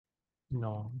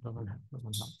No, doesn't have.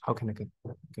 How can I get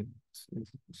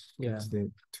Yeah.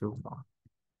 the toolbar?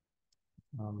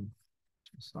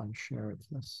 Just unshare it.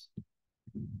 Let's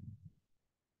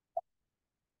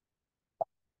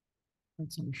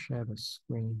unshare the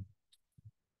screen.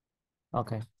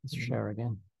 Okay, let's share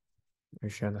again. I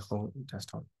share the whole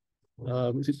desktop.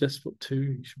 Is it desktop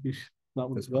 2? It should be that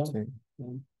one as well. Sorry.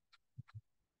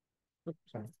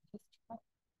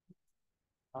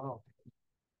 Oh.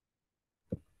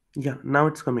 Yeah, now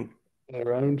it's coming.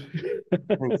 Around.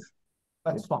 Thanks.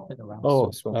 Let's swap it around.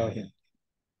 Oh, So, okay.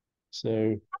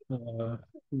 So,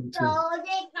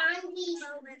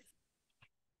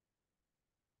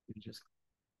 Just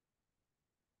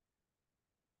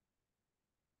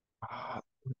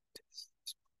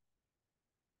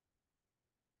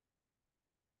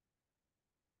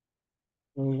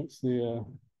that's the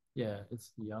yeah,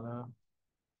 it's the other.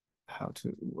 how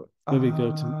to maybe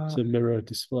go to mirror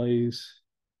displays.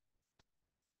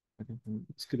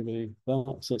 It's going to be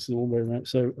that. So that's the one way around.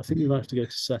 So I think we might have to go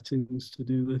to settings to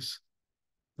do this.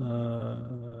 Where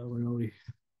are we?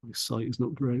 My site is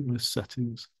not great. Where's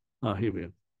settings? Ah, here we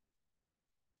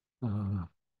are.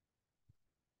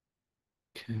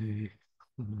 Okay.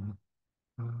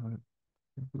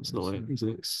 That's not it, is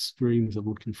it? Screens I'm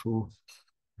looking for.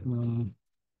 let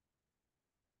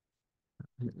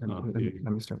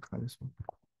me start trying this one.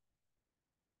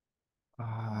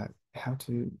 How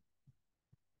to?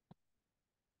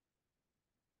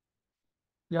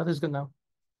 Yeah, this is good now.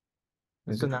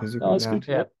 Is good it, now. is it Oh, good that's now? good.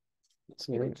 Yeah. That's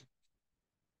all right.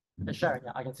 It's sharing.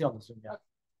 Yeah, I can see on the Zoom. Yeah.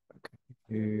 Okay.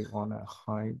 You want to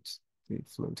hide the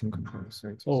floating control?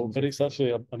 So Oh, but it's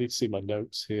actually I need to see my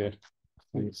notes here.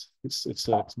 It's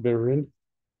mirroring.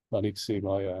 I need to see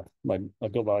my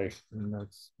I've got my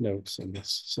notes in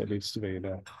this, so it needs to be in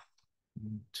a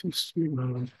two-screen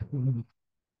mode.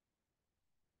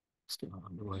 Still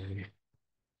on the way.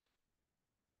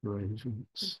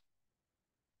 Arrangements.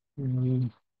 you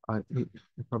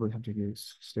probably have to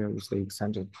use the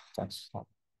extended desktop.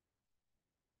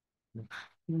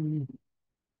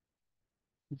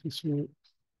 This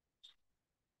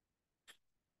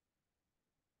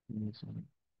one.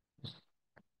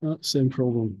 Same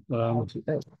problem.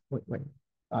 Wait.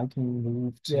 I can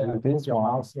move to Yeah, this your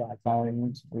one. mouse. Yeah,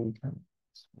 And we can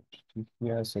switch to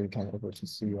here, so you can able to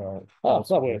see your. Oh,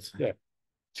 that works. Yeah.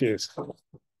 Cheers.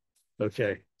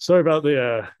 Okay. Sorry about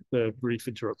the brief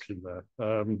interruption there.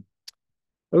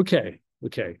 Okay.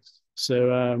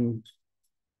 So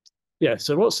yeah.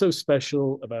 So what's so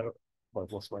special about? Well,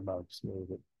 I've lost my mouse. Oh,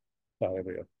 there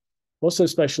we go. What's so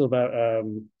special about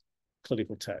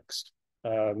clinical text?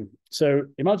 So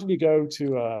imagine you go to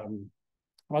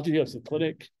the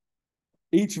clinic.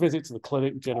 Each visit to the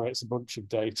clinic generates a bunch of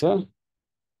data.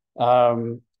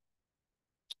 Much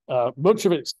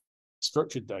of it's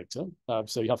structured data.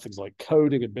 So you have things like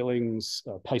coding and billings,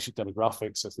 patient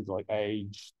demographics, so things like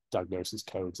age, diagnosis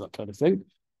codes, that kind of thing.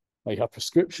 You have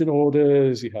prescription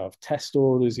orders, you have test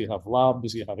orders, you have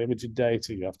labs, you have imaging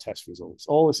data, you have test results.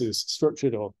 All this is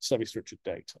structured or semi-structured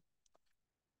data.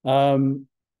 And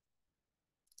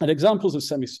examples of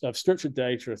structured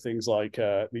data are things like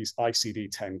these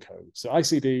ICD-10 codes. So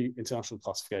ICD, International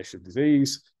Classification of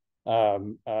Disease,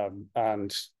 and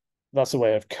that's a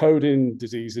way of coding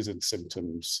diseases and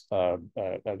symptoms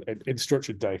in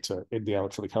structured data in the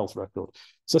electronic health record.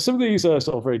 So some of these are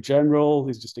sort of very general,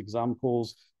 these are just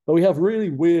examples, but we have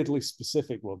really weirdly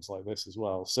specific ones like this as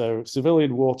well. So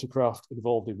civilian watercraft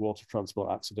involved in water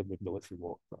transport accident with military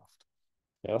watercraft.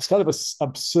 Yeah, that's kind of an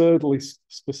absurdly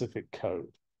specific code.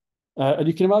 And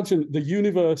you can imagine the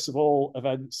universe of all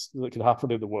events that can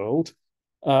happen in the world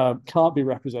can't be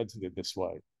represented in this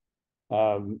way.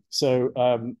 So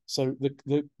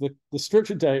the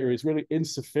structured data is really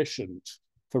insufficient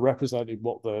for representing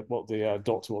what the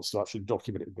doctor wants to actually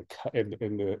document in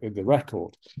the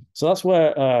record. So that's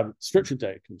where structured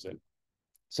data comes in.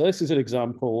 So this is an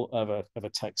example of a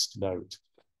text note.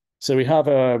 So we have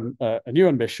a new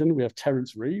admission. We have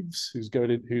Terence Reeves, who's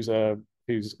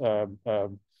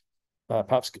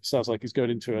perhaps sounds like he's going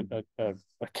into a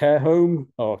care home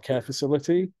or care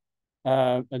facility.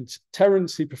 And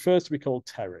Terence, he prefers to be called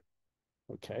Terry.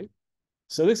 Okay.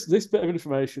 So this bit of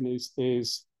information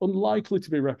is unlikely to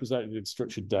be represented in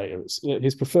structured data.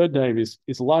 His preferred name is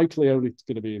likely only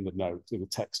going to be in the note, in the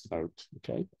text note.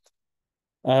 Okay.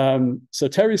 So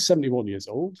Terry's 71 years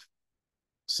old.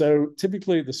 So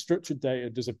typically the structured data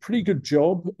does a pretty good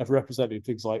job of representing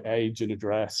things like age and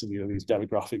address and these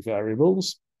demographic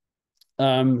variables.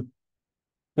 But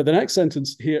the next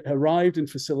sentence, he arrived in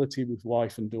facility with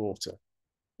wife and daughter.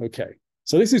 Okay,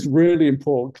 so this is really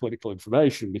important clinical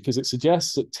information because it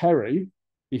suggests that Terry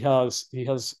he has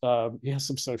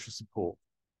some social support.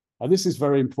 And this is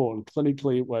very important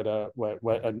clinically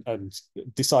and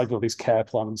deciding on his care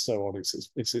plan and so on.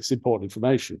 It's important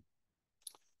information.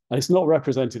 And it's not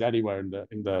represented anywhere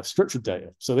in the structured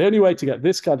data. So the only way to get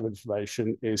this kind of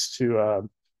information is to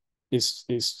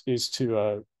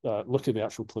look at the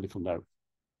actual clinical note.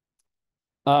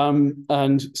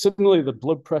 And similarly, the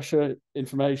blood pressure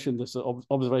information, this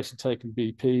observation taken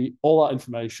BP, all that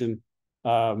information,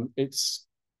 it's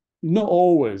not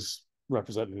always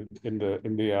represented in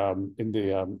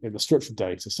the structured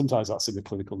data. Sometimes that's in the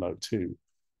clinical note too.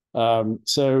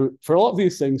 So for a lot of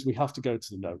these things, we have to go to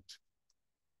the note.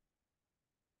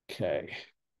 Okay,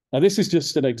 now this is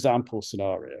just an example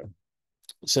scenario.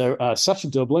 So Sasha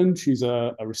Dublin, she's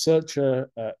a researcher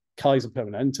at Kaiser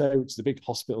Permanente, which is a big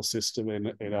hospital system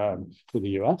in the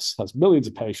US, has millions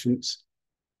of patients.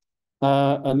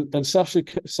 And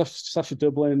Sasha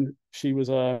Dublin, she was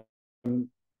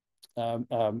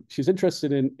she's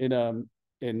interested in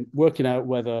working out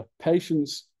whether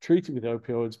patients treated with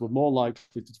opioids were more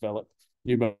likely to develop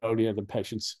pneumonia than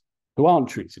patients who aren't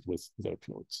treated with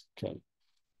opioids. Okay.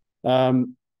 What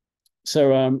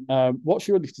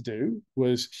she wanted to do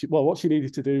was, she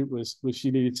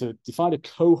needed to define a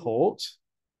cohort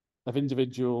of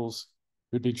individuals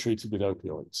who'd been treated with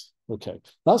opioids. Okay,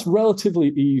 that's relatively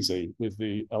easy with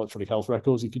the electronic health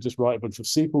records. You could just write a bunch of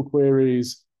SQL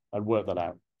queries and work that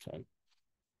out. Okay.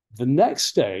 The next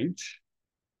stage,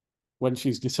 when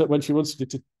she wants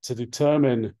to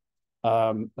determine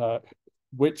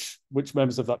which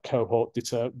members of that cohort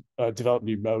develop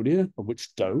pneumonia and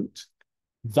which don't,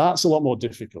 that's a lot more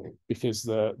difficult because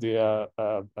the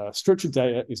structured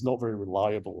data is not very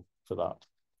reliable for that.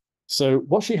 So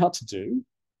what she had to do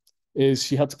is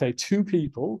she had to pay 2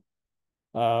 people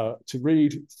to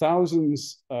read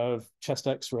thousands of chest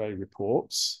X-ray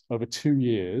reports over 2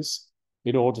 years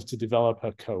in order to develop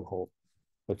her cohort.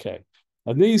 Okay,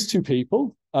 and these 2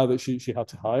 people that she had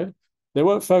to hire, they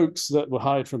weren't folks that were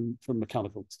hired from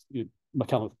Mechanical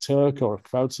Turk or a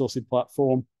crowdsourcing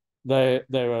platform. They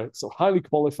were sort of highly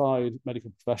qualified medical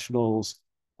professionals,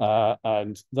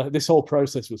 and this whole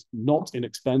process was not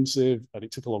inexpensive, and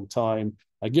it took a long time.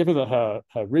 And given that her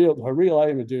real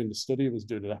aim of doing the study was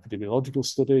doing an epidemiological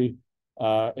study,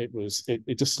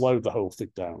 it just slowed the whole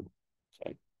thing down.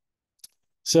 Okay,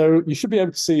 so you should be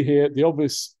able to see here the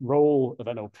obvious role of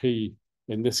NLP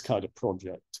in this kind of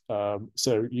project.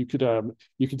 So you could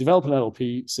develop an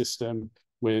NLP system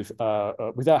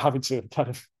without having to kind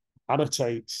of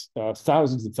annotate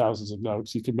thousands and thousands of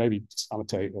notes. You can maybe just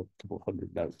annotate a couple of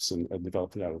hundred notes and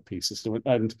develop an NLP system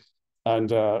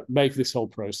and make this whole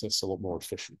process a lot more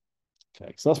efficient.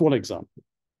 Okay, so that's one example.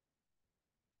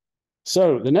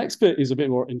 So the next bit is a bit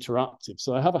more interactive.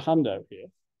 So I have a handout here.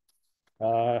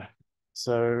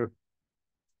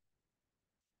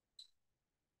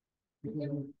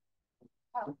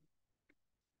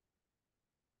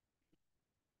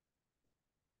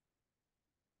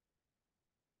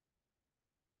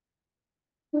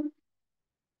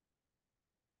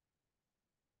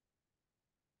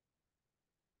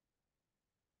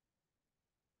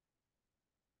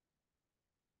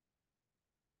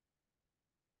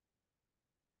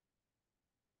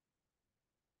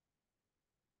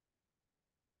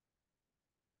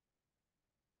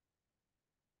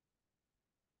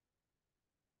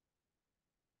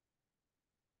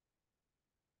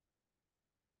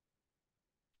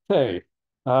 Okay.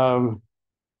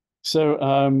 So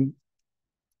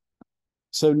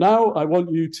now I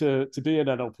want you to be an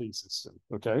NLP system.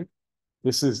 Okay.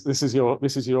 This is your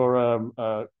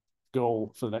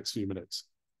goal for the next few minutes.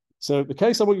 So the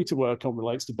case I want you to work on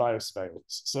relates to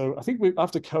biosurveillance. So I think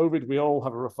after COVID, we all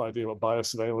have a rough idea what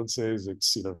biosurveillance is.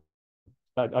 It's,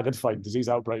 identifying disease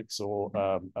outbreaks or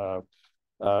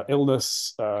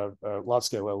illness,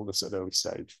 large-scale illness at an early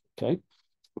stage. Okay.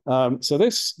 So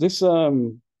this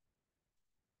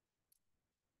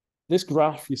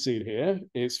graph you see here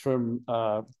is from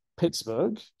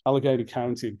Pittsburgh, Allegheny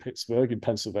County in Pittsburgh in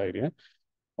Pennsylvania.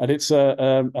 And it's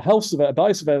a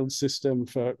biosurveillance system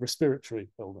for respiratory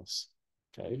illness.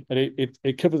 Okay, and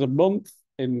it covers a month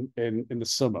in the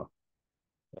summer.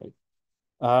 Okay,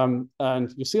 and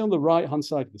you see on the right-hand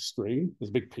side of the screen, there's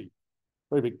a big peak,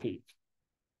 very big peak.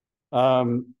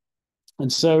 And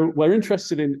so we're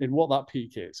interested in what that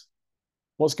peak is.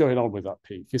 What's going on with that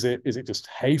peak? Is it just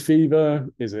hay fever?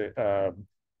 Is it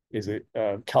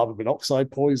carbon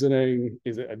monoxide poisoning?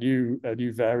 Is it a new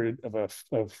variant of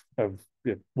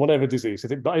whatever disease?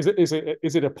 Is it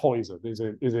a poison? Is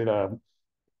it a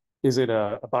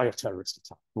bioterrorist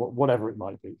attack? Whatever it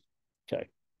might be. Okay.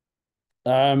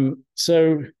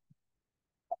 So,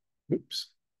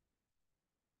 oops.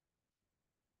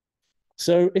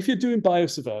 So if you're doing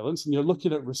biosurveillance and you're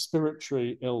looking at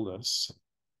respiratory illness,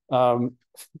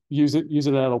 using an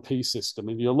NLP system,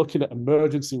 and you're looking at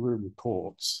emergency room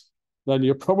reports, then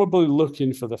you're probably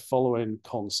looking for the following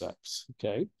concepts.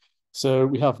 Okay, so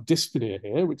we have dyspnea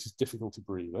here, which is difficulty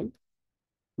breathing.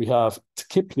 We have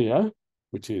tachypnea,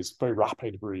 which is very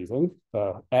rapid breathing,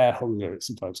 air hunger, it's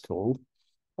sometimes called.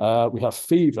 We have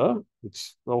fever,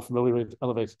 which we're all familiar with,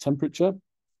 elevated temperature.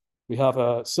 We have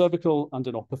a cervical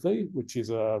adenopathy, which is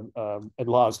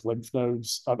enlarged lymph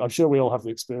nodes. I'm sure we all have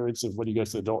the experience of when you go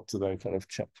to the doctor, they kind of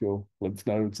check your lymph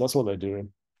nodes. That's what they're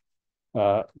doing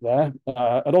there.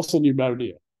 And also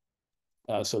pneumonia.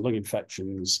 So lung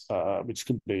infections, which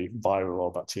can be viral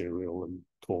or bacterial and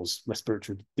cause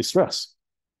respiratory distress.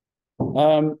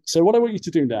 So what I want you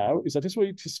to do now is I just want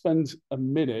you to spend a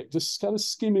minute just kind of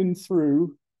skimming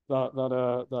through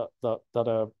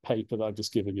that paper that I've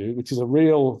just given you, which is a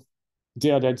real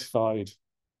de-identified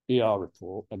ER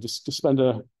report, and just spend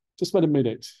a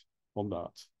minute on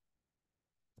that.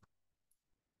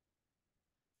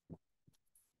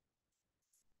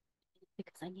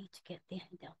 Because I need to get the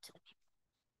handout to the people.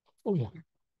 Oh yeah, a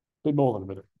bit more than a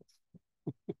minute.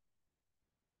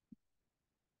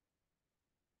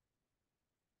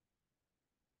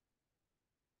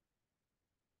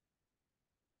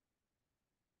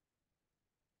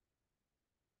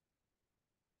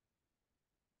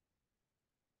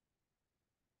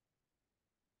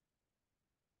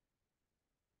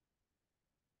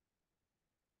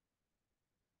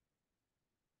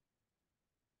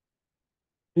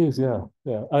 It is, yeah.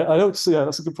 I don't see. Yeah,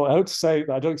 that's a good point. I don't say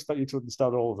that I don't expect you to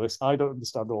understand all of this. I don't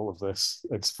understand all of this.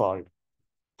 It's fine.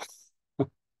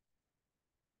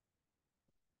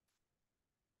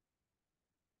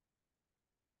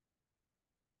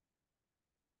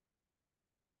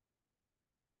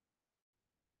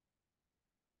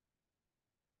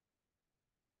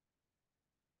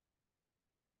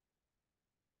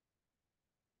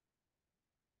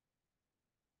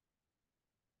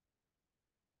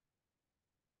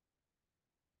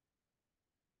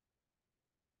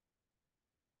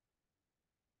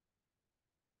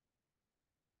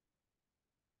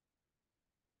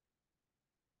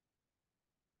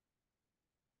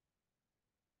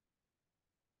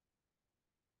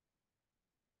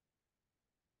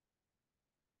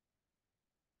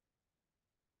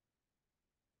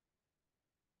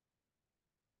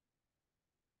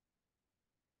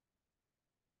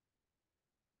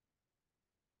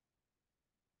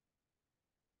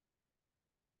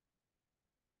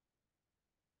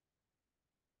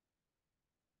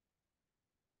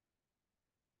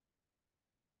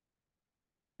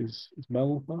 Is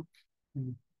Mel back?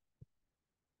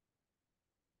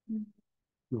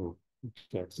 No.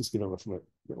 Okay, let's just give her a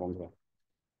bit longer.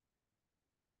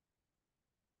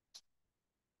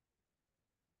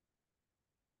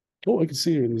 Oh, I can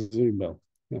see you in the Zoom, Mel.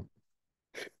 Yeah.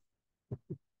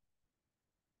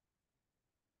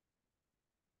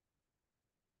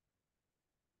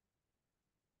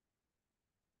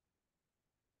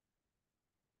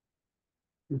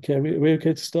 Okay, are we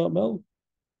okay to start, Mel?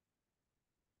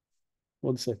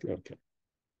 1 second. Okay,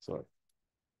 sorry.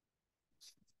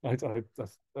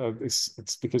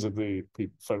 It's because of the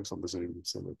folks on the Zoom,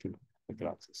 so they can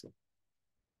access it.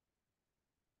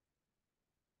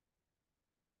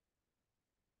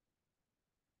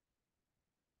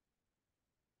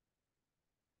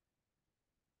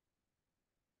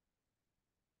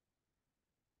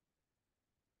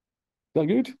 Is that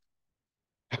good?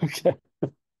 Okay.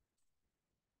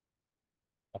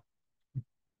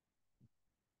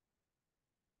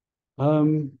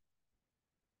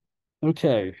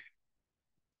 Okay.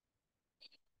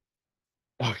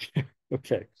 Okay.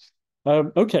 Okay.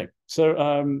 Okay. So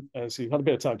you've had a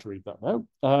bit of time to read that now.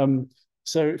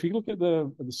 So if you look at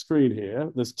the screen here,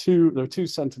 there are two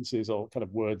sentences or kind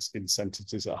of words in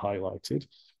sentences that are highlighted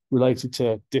related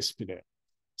to dyspnea.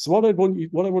 So what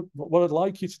I'd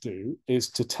like you to do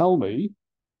is to tell me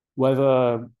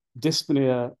whether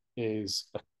dyspnea is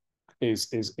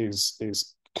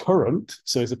current.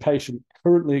 So is a patient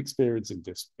currently experiencing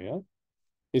dyspnea?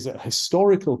 Is it a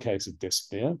historical case of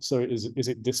dyspnea? So is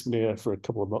it dyspnea from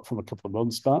a couple of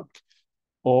months back,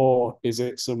 or is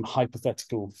it some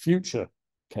hypothetical future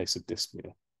case of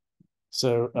dyspnea?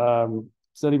 So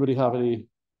does anybody have any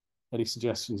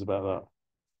suggestions about that?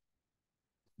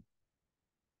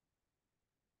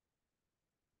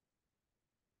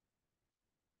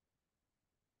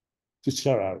 Just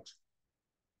shout out.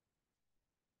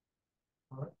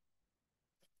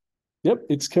 Yep,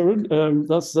 it's current.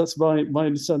 That's my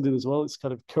understanding as well. It's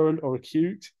kind of current or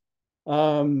acute.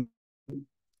 So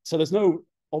there's no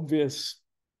obvious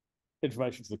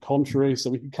information to the contrary, so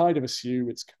we can kind of assume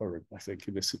it's current, I think,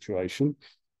 in this situation.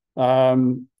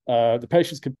 The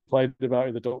patient's complained about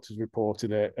it, the doctor's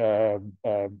reported it.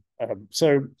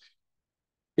 So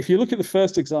if you look at the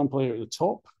first example here at the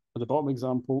top, at the bottom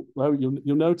example, well,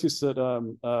 you'll notice that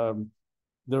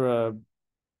there are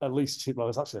at least two, well,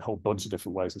 there's actually a whole bunch of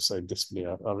different ways of saying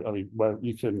dyspnea. I mean, well,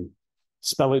 you can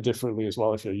spell it differently as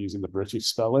well if you're using the British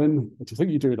spelling, which I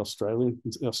think you do in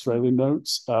Australian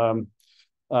notes. So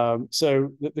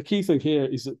the key thing here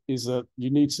is that you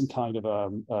need some kind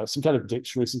of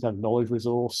dictionary, some kind of knowledge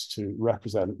resource to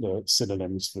represent the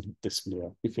synonyms for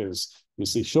dyspnea, because you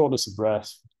see shortness of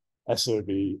breath, SOB,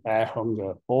 air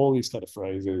hunger, all these kind of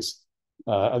phrases,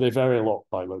 and they vary a lot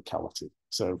by locality.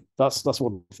 So that's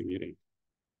one thing you need.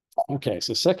 Okay,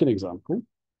 so second example,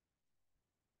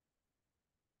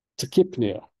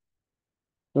 tachypnea.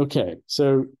 Okay,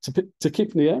 so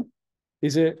tachypnea,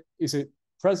 is it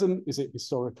present, is it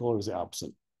historical, or is it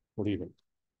absent? What do you think?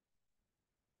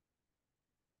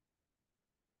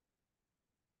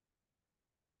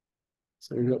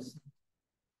 So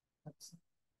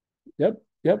yep.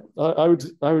 I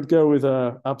would go with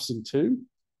absent too,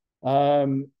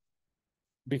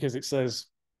 because it says,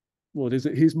 what is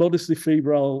it? He's modestly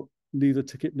febrile, neither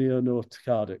tachypnea nor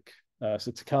tachycardic.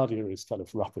 So tachycardia is kind of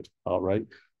rapid heart rate.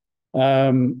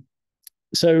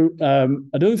 So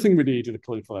another thing we need in a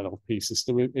clinical NLP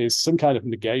system is some kind of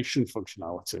negation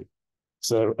functionality.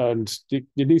 So, and it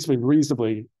needs to be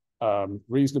reasonably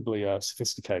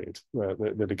sophisticated,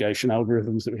 the negation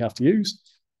algorithms that we have to use.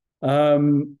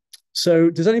 So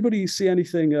does anybody see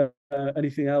anything else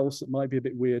that might be a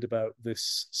bit weird about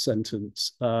this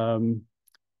sentence?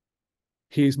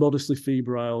 He is modestly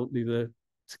febrile, neither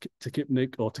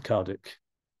tachypnic or tachycardic.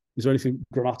 Is there anything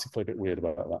grammatically a bit weird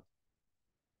about that?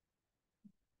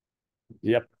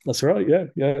 Yep, that's right. Yeah.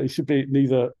 It should be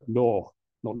neither nor,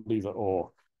 not neither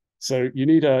or. So you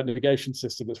need a negation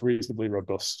system that's reasonably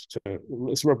robust.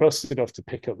 It's robust enough to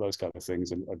pick up those kind of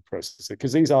things and process it,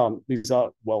 because these aren't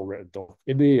well written.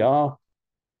 In the ER,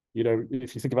 you know,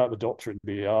 if you think about the doctor in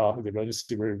the ER, in the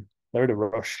emergency room, they're in a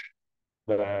rush.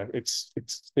 It's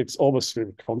almost stream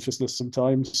of consciousness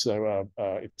sometimes, so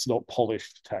it's not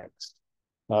polished text.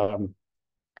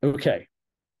 Okay,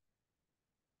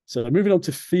 so moving on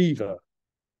to fever.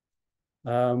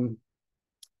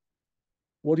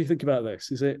 What do you think about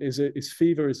this? Is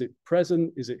fever, is it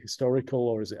present, is it historical,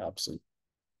 or is it absent?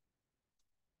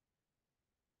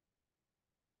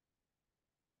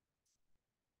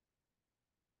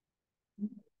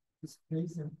 It's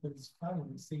present, but it's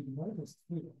fine. We see modest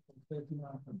fever from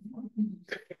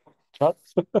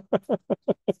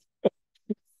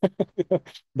 39.1.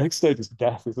 Next stage is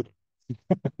death, isn't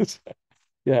it?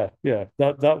 yeah.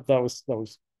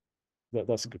 That's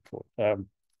a good point.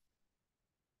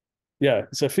 Yeah,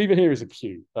 so fever here is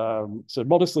acute. So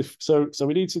modestly, so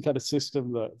we need some kind of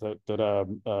system that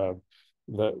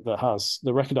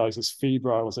recognizes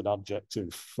febrile as an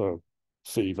adjective for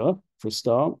fever for a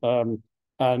start. And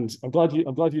I'm glad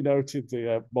you noted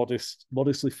the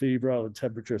modestly febrile and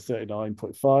temperature of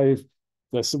 39.5.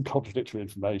 There's some contradictory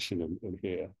information in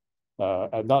here,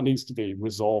 and that needs to be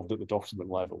resolved at the document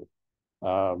level.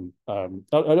 And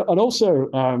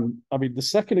also, I mean, the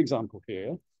second example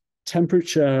here,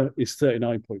 temperature is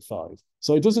 39.5.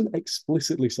 So it doesn't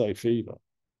explicitly say fever.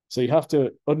 So you have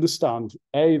to understand,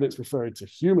 A, that's referring to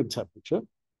human temperature,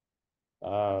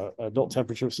 not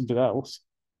temperature of something else,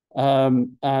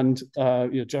 and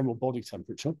general body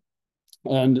temperature.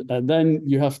 And then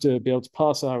you have to be able to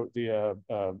parse out the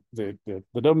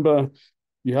number.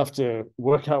 You have to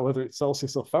work out whether it's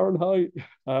Celsius or Fahrenheit.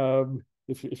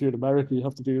 If you're in America, you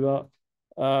have to do that.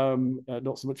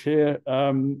 Not so much here.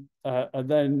 And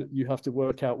then you have to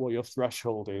work out what your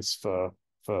threshold is for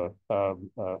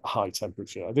high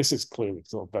temperature. This is clearly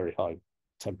not very high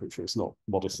temperature. It's not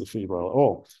modestly febrile at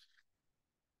all.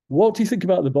 What do you think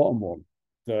about the bottom one?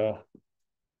 The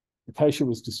patient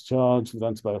was discharged with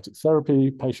antibiotic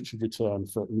therapy. Patient should return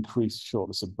for increased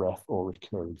shortness of breath or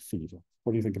recurring fever.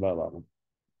 What do you think about that one?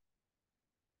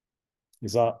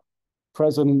 Is that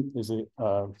present? Is it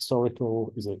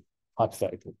historical? Is it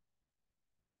hypothetical?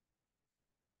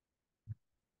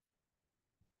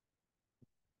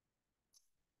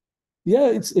 Yeah,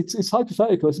 it's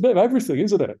hypothetical. It's a bit of everything,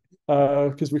 isn't it?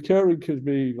 Because recurring could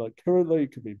be like currently,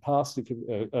 it could be past, it could,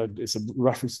 it's a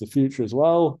reference to the future as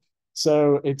well.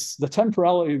 So it's the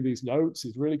temporality of these notes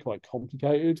is really quite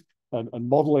complicated, and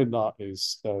modeling that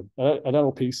is an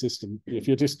NLP system. If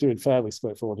you're just doing fairly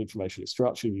straightforward information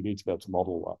extraction, you need to be able to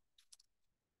model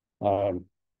that.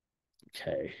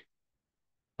 Okay.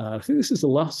 I think this is the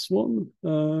last one.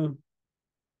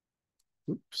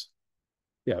 Oops.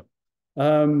 Yeah.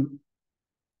 So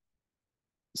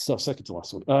second to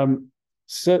last one.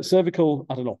 Cervical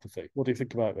adenopathy. What do you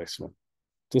think about this one?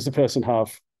 Does the person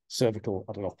have cervical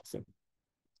adenopathy?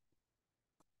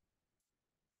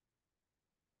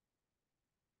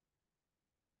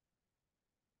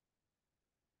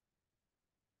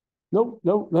 No,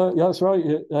 yeah, that's right.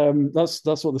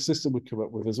 That's what the system would come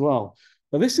up with as well.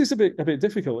 Now this is a bit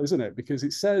difficult, isn't it? Because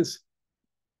it says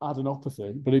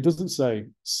adenopathy, but it doesn't say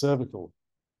cervical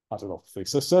adenopathy.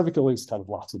 So cervical is kind of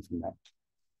Latin for neck,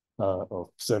 or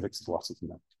cervix is Latin for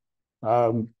neck.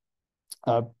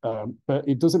 But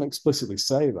it doesn't explicitly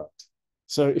say that.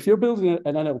 So if you're building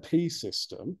an NLP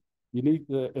system, you need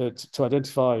to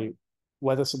identify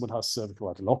whether someone has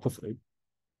cervical adenopathy.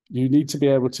 You need to be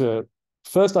able to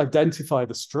first identify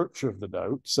the structure of the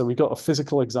note. So we've got a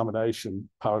physical examination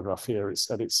paragraph here. It's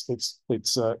in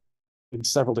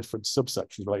several different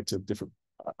subsections related to different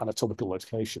anatomical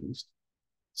locations.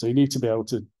 So you need to be able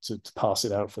to pass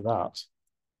it out for that.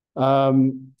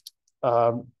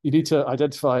 You need to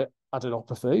identify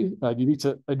adenopathy. You need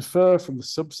to infer from the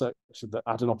subsection that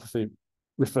adenopathy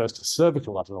refers to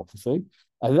cervical adenopathy.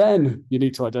 And then you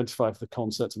need to identify if the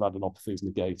concept of adenopathy is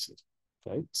negated.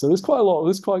 Okay, so there's quite a lot.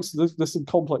 There's some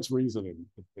complex reasoning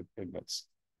in this.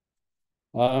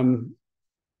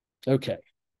 Okay.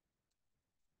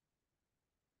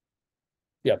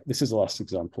 Yeah, this is the last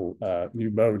example.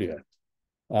 Pneumonia.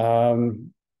 What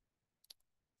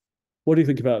do you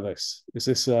think about this? Is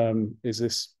this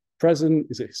present?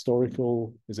 Is it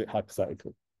historical? Is it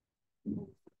hypothetical?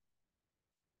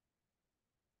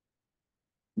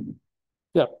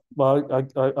 Yeah, well, I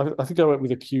think I went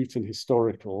with acute and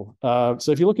historical.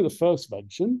 So if you look at the first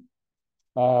mention,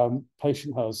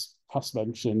 patient has past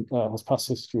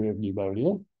history of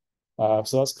pneumonia.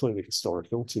 So that's clearly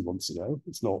historical, 2 months ago.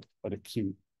 It's not an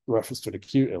acute reference to an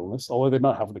acute illness, although they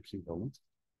might have an acute illness.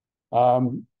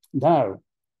 Now,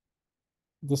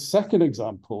 the second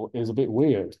example is a bit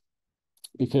weird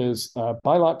because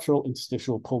bilateral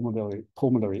interstitial pulmonary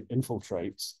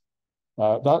infiltrates.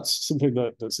 That's something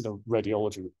that's in a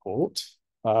radiology report.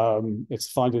 It's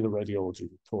found in a radiology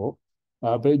report,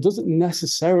 but it doesn't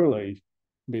necessarily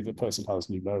mean the person has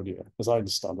pneumonia, as I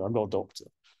understand it. I'm not a doctor.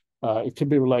 It can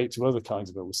be related to other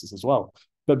kinds of illnesses as well.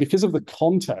 But because of the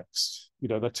context,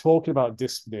 they're talking about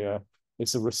dyspnea.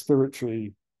 It's a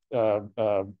respiratory,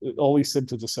 all these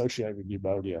symptoms associated with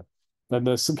pneumonia. Then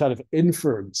there's some kind of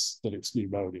inference that it's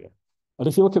pneumonia. And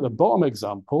if you look at the bottom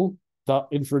example, that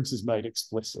inference is made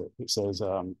explicit. It says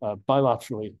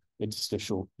bilaterally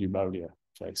interstitial pneumonia.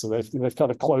 Okay, so they've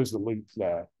kind of closed the loop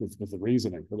there with the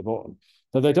reasoning at the bottom,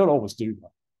 but they don't always do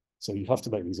that. So you have to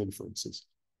make these inferences.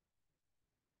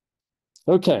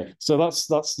 Okay, so that's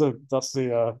the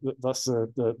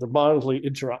mildly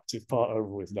interactive part over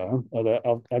with now.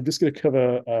 And I'm just going to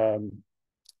cover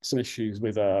some issues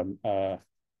with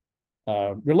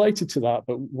related to that,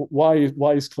 but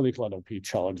why is clinical NLP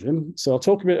challenging? So I'll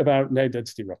talk a bit about named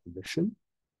entity recognition.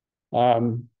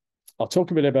 I'll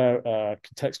talk a bit about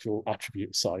contextual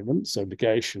attribute assignment, so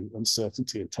negation,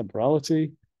 uncertainty, and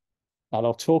temporality. And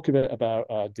I'll talk a bit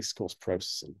about discourse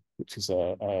processing, which is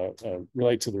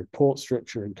related to the report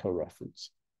structure and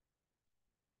co-reference.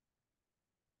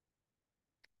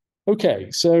 Okay,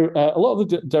 so a lot of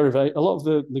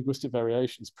the linguistic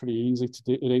variation is pretty easy to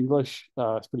do in English.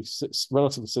 It's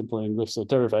relatively simple in English. So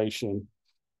derivation,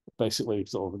 basically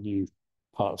sort of a new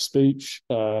part of speech.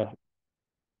 I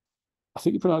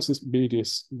think you pronounce this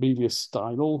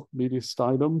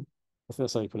mediastinum. I think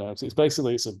that's how you pronounce it. It's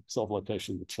basically a sort of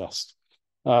location in the chest.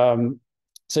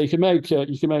 So you can make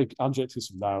adjectives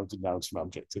from nouns and nouns from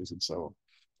adjectives and so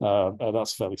on. And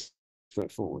that's fairly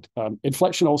straightforward.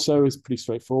 Inflection also is pretty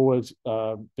straightforward,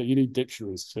 but you need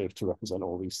dictionaries to represent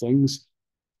all these things.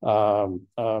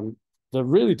 The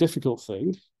really difficult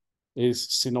thing is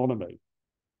synonymy.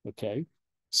 Okay,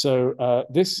 so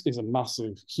this is a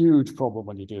massive, huge problem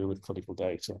when you're dealing with clinical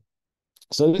data.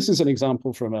 So this is an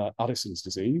example from Addison's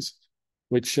disease,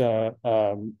 which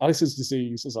Addison's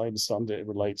disease, as I understand it,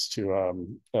 relates to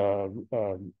a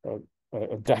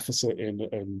deficit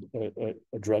in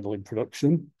adrenaline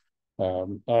production.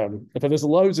 But there's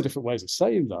loads of different ways of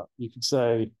saying that. You could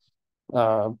say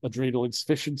adrenal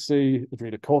insufficiency,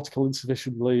 adrenocortical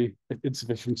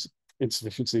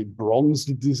insufficiency,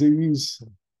 bronzed disease.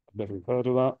 I've never heard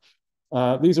of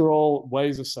that. These are all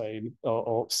ways of saying,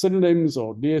 or synonyms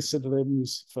or near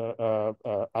synonyms for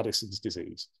Addison's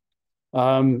disease.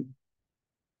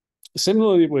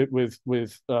 Similarly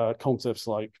with concepts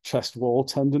like chest wall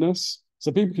tenderness.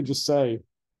 So people can just say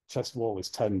chest wall is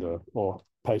tender, or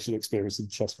patient experiencing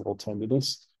chest wall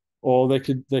tenderness, or they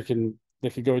can they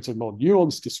could go into a more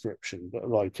nuanced description, but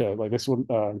like this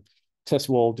one, test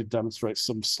wall did demonstrate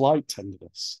some slight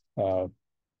tenderness. So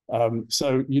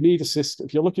you need a system.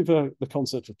 If you're looking for the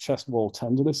concept of chest wall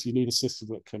tenderness, you need a system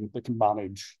that can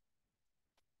manage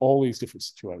all these different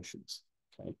situations.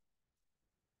 Okay.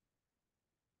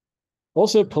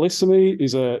 Also, polysemy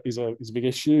is a big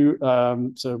issue.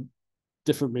 So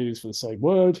different meanings for the same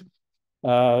word.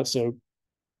 So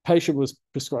patient was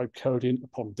prescribed codeine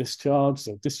upon discharge.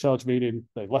 So discharge meaning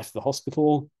they left the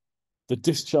hospital. The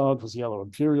discharge was yellow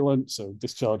and purulent. So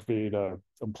discharge being an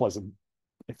unpleasant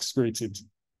excreted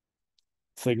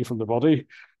thing from the body.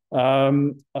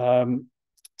 So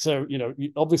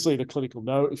obviously in a clinical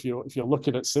note, if you're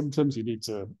looking at symptoms, you need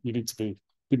to be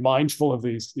mindful of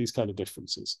these kind of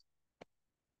differences.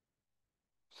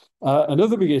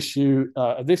 Another big issue,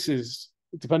 and this is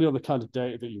depending on the kind of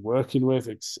data that you're working with,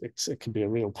 it can be a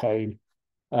real pain.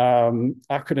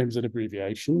 Acronyms and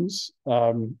abbreviations.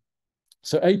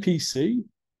 So APC,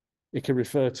 it can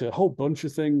refer to a whole bunch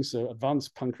of things. So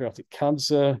advanced pancreatic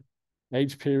cancer,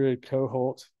 age period,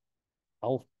 cohort,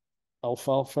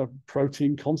 alfalfa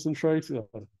protein concentrate. I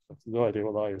have no idea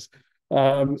what that is.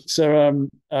 So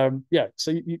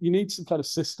you need some kind of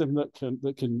system that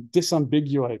can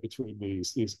disambiguate between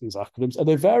these acronyms, and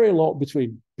they vary a lot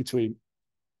between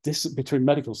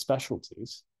medical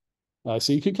specialties.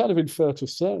 So you can kind of infer to a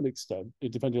certain extent,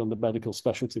 depending on the medical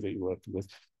specialty that you're working with,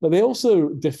 but they also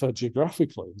differ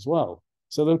geographically as well.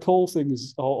 So they'll call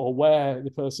things or where the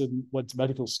person went to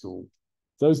medical school.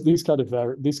 These kind of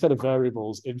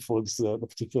variables influence the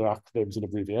particular acronyms and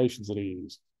abbreviations that are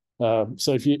used.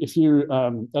 So if you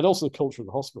and also the culture of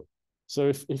the hospital.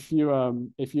 So if you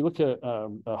look at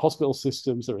hospital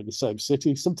systems that are in the same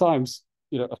city, sometimes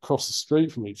across the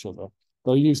street from each other,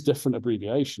 they'll use different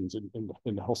abbreviations in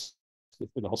the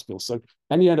hospital. So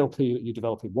any NLP that you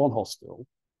develop in one hospital,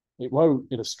 it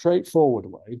won't, in a straightforward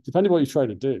way, depending on what you're trying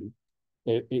to do,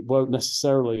 it won't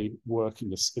necessarily work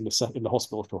in the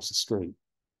hospital across the street.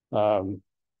 So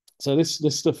this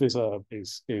stuff is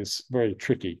very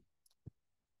tricky.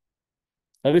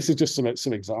 And this is just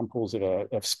some examples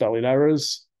of spelling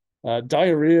errors.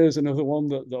 Diarrhea is another one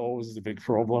that always is a big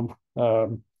problem.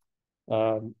 But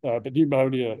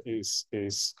pneumonia is a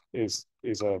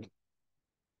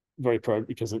very prone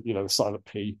because of the silent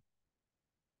P.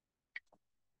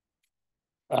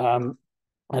 And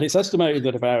it's estimated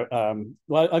that about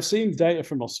well, I've seen data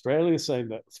from Australia saying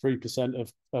that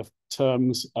 3% of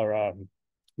terms are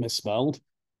misspelled.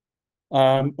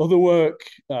 Other work,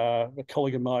 a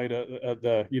colleague of mine at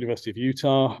the University of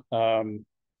Utah,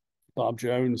 Barb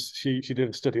Jones, she did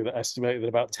a study that estimated that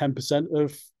about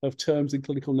 10% of terms in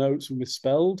clinical notes were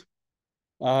misspelled.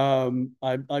 I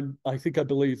think I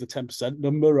believe the 10%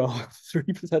 number or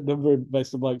 3% number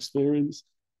based on my experience.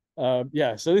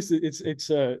 Yeah, so it's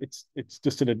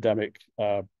just an endemic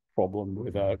problem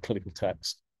with clinical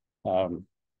text. No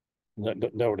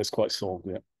one has quite solved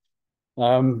it.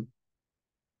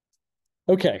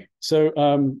 Okay, so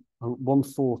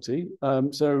 140.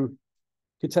 So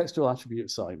contextual attribute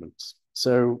assignments.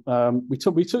 So we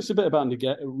talked a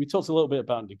little bit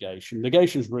about negation.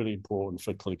 Negation is really important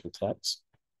for clinical text.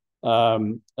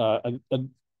 And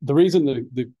the reason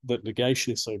that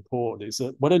negation is so important is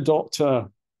that when a doctor,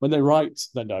 when they write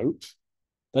their note,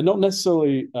 they're not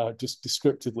necessarily just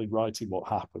descriptively writing what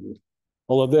happened,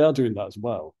 although they are doing that as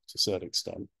well to a certain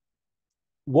extent.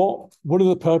 One of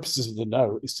the purposes of the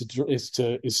note is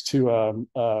to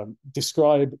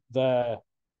describe their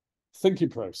thinking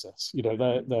process.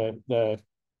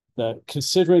 They're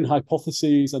considering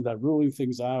hypotheses and they're ruling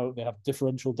things out. They have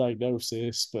differential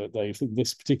diagnosis, but they think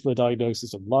this particular diagnosis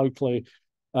is unlikely.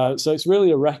 So it's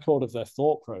really a record of their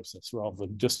thought process rather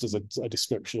than just as a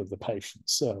description of the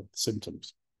patient's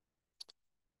symptoms.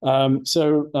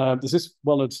 So there's this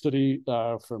well-known study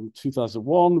from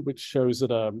 2001, which shows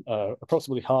that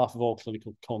approximately half of all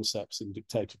clinical concepts in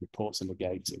dictated reports are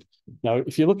negated. Now,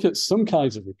 if you look at some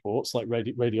kinds of reports, like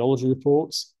radiology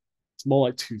reports, it's more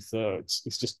like 2/3.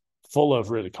 It's just full of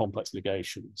really complex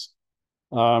negations.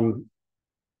 And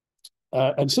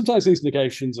sometimes these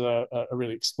negations are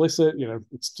really explicit.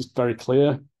 It's just very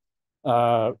clear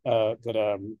that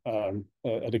a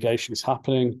negation is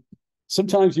happening.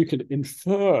 Sometimes you can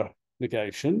infer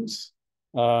negations.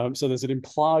 So there's an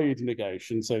implied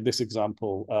negation. So this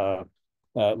example,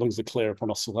 lungs are clear upon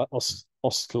oscillation. I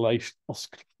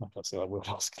can't say that word,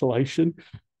 oscillation.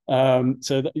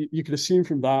 So that you can assume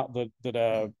from that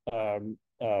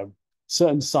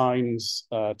certain signs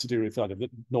to do with either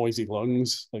noisy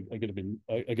lungs are going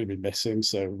to be missing.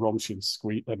 So rhomboid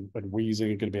squeak and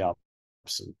wheezing are going to be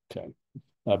absent. Okay.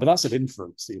 But that's an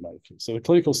inference that you're making. So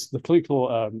the clinical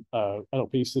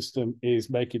NLP system is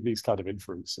making these kind of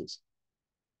inferences.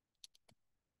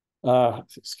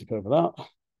 Skip over that.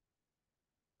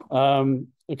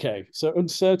 Okay, so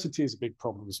uncertainty is a big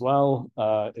problem as well.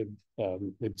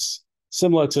 It's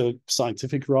similar to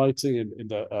scientific writing in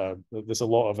that there's a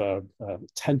lot of there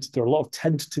are a lot of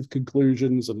tentative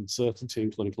conclusions and uncertainty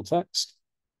in clinical text.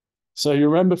 So you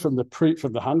remember from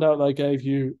the handout I gave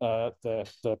you,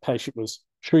 the patient was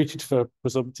treated for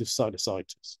presumptive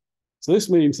sinusitis. So this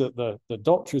means that the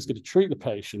doctor is going to treat the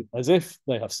patient as if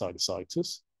they have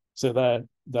sinusitis. So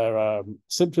their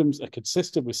symptoms are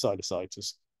consistent with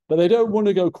sinusitis, but they don't want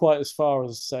to go quite as far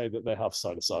as say that they have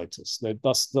sinusitis.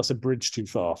 That's a bridge too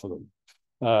far for them.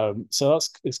 So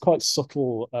it's quite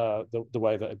subtle the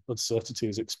way that uncertainty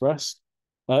is expressed.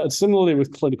 And similarly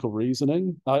with clinical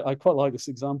reasoning, I quite like this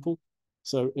example.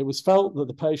 So it was felt that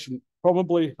the patient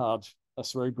probably had a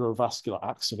cerebrovascular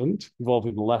accident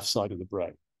involving the left side of the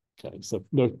brain. Okay, so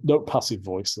no passive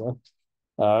voice there,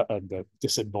 and the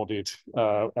disembodied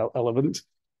element.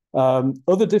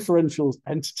 Other differentials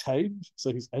entertained,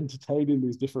 so he's entertaining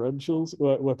these differentials,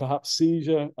 were perhaps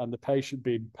seizure and the patient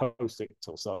being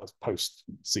post-ictal, so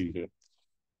post-seizure.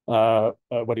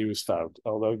 When he was found,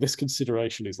 although this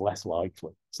consideration is less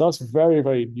likely. So that's very,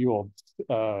 very nuanced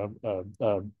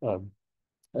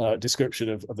description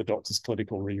of the doctor's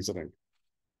clinical reasoning.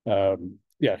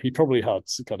 Yeah, he probably had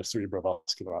some kind of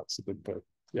cerebrovascular accident, but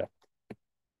yeah.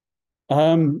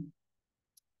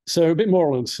 So a bit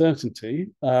more on uncertainty.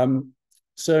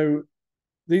 So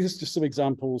these are just some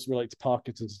examples related to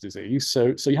Parkinson's disease.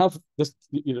 So you have this,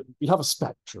 you have a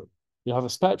spectrum. You have a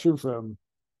spectrum from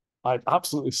I'm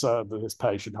absolutely certain that this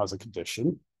patient has a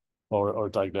condition or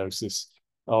a diagnosis,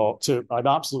 or to I'm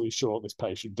absolutely sure this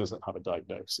patient doesn't have a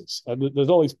diagnosis. And there's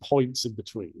all these points in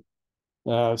between.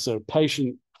 So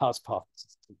patient has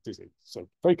Parkinson's disease. So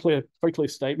very clear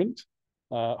statement,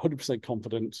 100%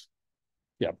 confident.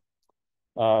 Yeah.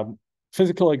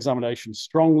 Physical examination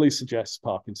strongly suggests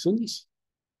Parkinson's.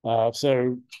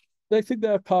 So they think they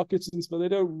have Parkinson's, but they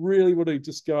don't really want to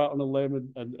just go out on a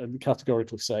limb and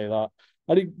categorically say that.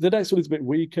 I think the next one is a bit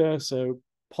weaker, so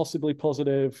possibly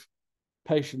positive.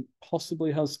 Patient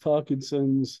possibly has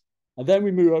Parkinson's, and then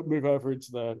we move over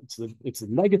into the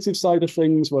negative side of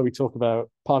things, where we talk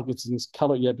about Parkinson's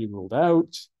cannot yet be ruled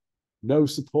out, no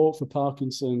support for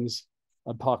Parkinson's,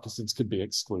 and Parkinson's could be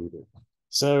excluded.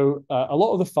 So a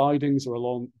lot of the findings are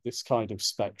along this kind of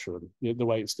spectrum, the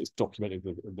way it's documented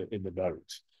in the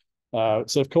note.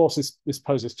 So of course this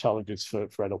poses challenges for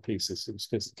NLP systems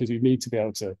because you need to be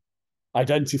able to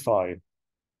identify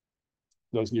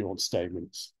those nuanced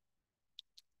statements.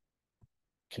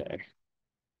 Okay.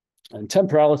 And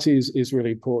temporality is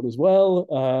really important as well.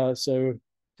 So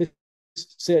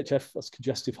CHF, that's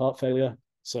congestive heart failure.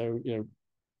 So,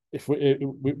 if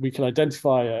we can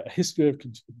identify a history of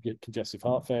congestive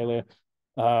heart failure,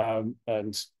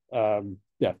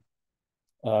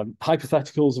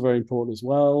 hypotheticals are very important as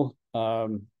well.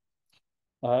 And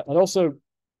also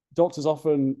doctors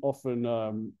often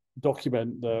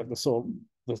document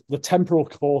the temporal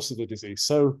course of the disease.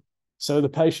 So the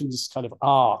patient's kind of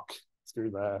arc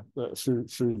through their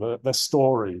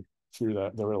story through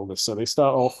their illness. So they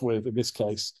start off with, in this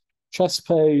case, chest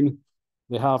pain.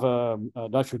 They have a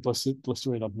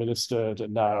nitroglycerin administered,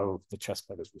 and now the chest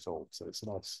pain is resolved. So it's a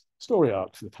nice story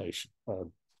arc for the patient.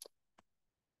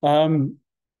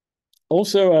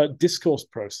 Also, discourse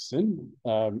processing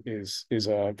is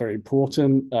very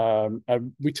important.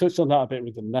 And we touched on that a bit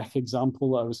with the neck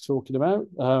example that I was talking about.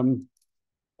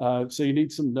 So you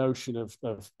need some notion of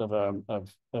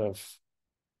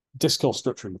discourse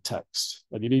structure in the text,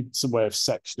 and you need some way of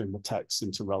sectioning the text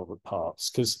into relevant parts,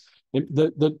 because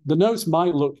the notes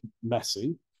might look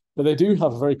messy, but they do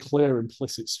have a very clear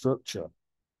implicit structure.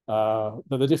 But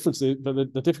the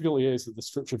difficulty is that the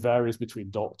structure varies between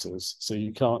doctors, so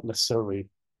you can't necessarily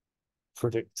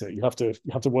predict it. You have to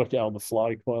work it out on the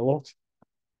fly quite a lot.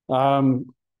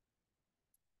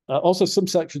 Also, some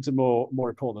sections are more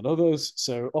important than others.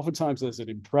 So oftentimes there's an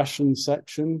impression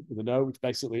section in the note, which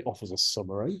basically offers a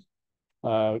summary.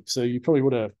 So you probably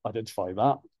want to identify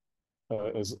that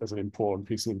as an important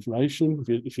piece of information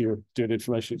if you're doing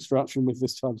information extraction with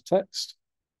this type of text.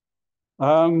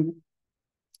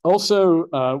 Also,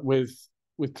 with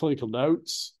clinical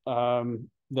notes,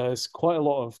 there's quite a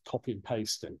lot of copy and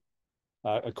pasting,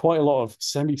 quite a lot of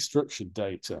semi-structured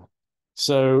data.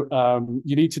 So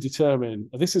you need to determine,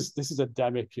 this is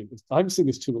endemic. I haven't seen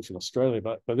this too much in Australia,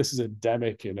 but this is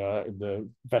endemic in the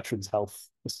veterans health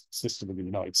system in the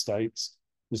United States.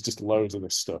 There's just loads of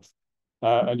this stuff.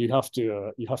 And you have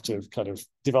to kind of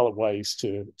develop ways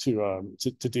to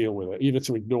deal with it, either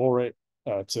to ignore it,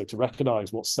 to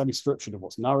recognize what's semi-structured and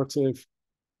what's narrative,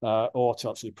 or to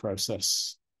actually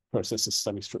process the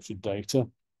semi-structured data.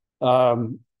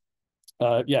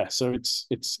 Yeah, so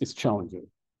it's challenging.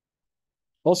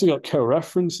 Also got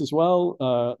co-reference as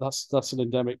well. That's an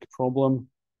endemic problem.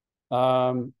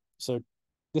 So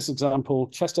this example,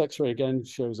 chest X-ray again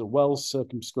shows a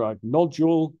well-circumscribed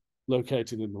nodule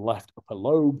located in the left upper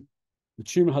lobe. The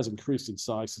tumor has increased in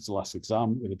size since the last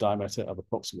exam with a diameter of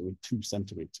approximately 2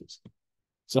 centimeters.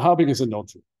 So how big is a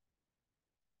nodule?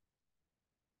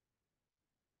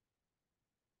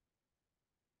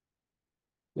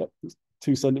 Yep,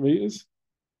 2 centimeters.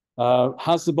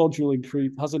 Has the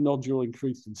nodule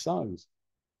increased in size?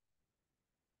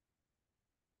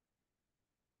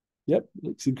 Yep,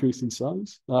 it's increased in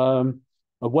size. And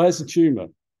where's the tumor?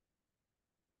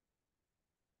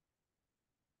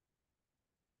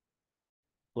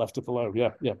 Left upper lobe,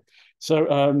 yeah.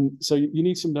 So, so you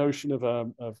need some notion of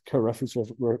co-reference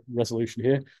resolution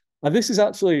here, and this is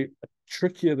actually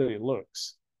trickier than it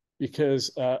looks, because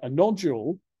a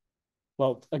nodule,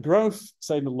 well, a growth,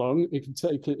 say in the lung,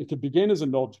 it can begin as a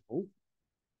nodule,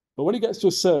 but when it gets to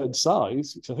a certain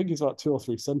size, which I think is about 2 or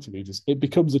 3 centimeters, it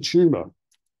becomes a tumor.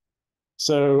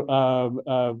 So,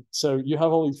 so you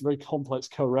have all these very complex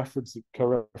co-reference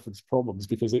problems,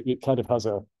 because it kind of has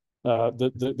a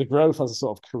the growth has a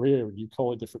sort of career, and you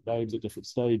call it different names at different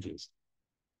stages.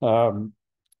 So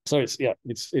it's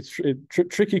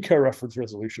tricky co-reference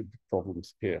resolution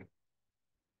problems here.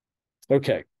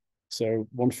 Okay, so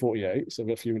 1:48, so we've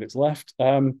got a few minutes left.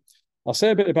 I'll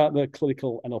say a bit about the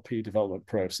clinical NLP development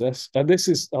process, and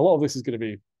a lot of this is going to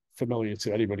be familiar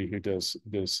to anybody who does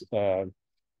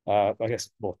I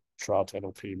guess more trad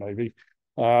NLP maybe.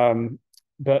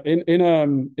 But in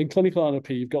clinical NLP,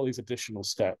 you've got these additional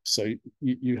steps. So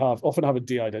you often have a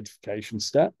de-identification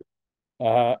step,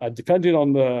 and depending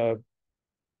on the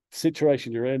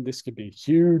situation you're in, this could be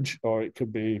huge or it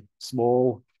could be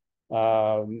small.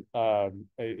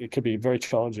 It could be very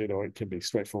challenging or it can be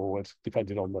straightforward,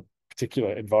 depending on the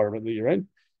particular environment that you're in.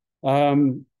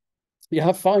 You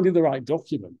have finding the right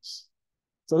documents.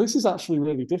 So this is actually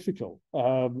really difficult,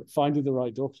 finding the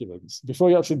right documents.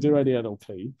 Before you actually do any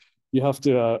NLP, you have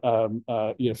to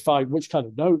find which kind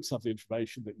of notes have the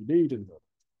information that you need in them.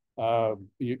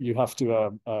 You have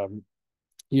to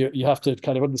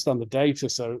kind of understand the data.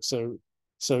 So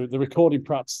the recording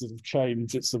practices have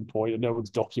changed at some point, and no one's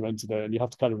documented it, and you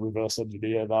have to kind of reverse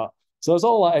engineer that. So there's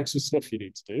all that extra stuff you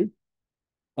need to do.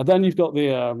 And then you've got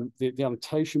the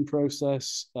annotation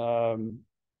process,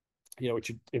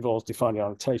 which involves defining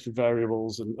annotation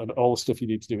variables and all the stuff you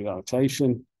need to do with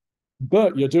annotation.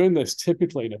 But you're doing this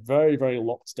typically in a very, very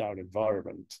locked down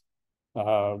environment,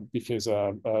 because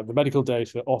the medical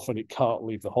data, often it can't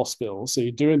leave the hospital. So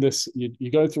you're doing this, you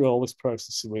go through all this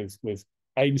process with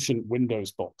ancient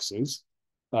Windows boxes,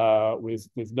 with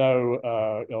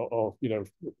no,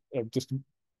 just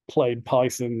plain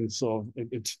Python sort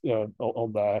of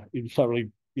on there. You can't really,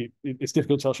 it's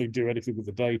difficult to actually do anything with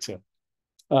the data.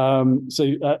 And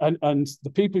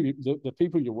the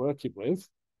people you're working with,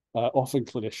 often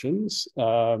clinicians,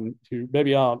 who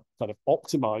maybe aren't kind of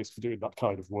optimized for doing that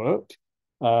kind of work,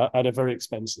 and are very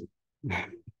expensive.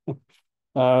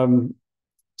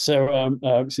 So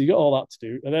you got all that to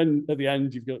do, and then at the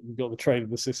end you've got the training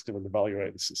the system and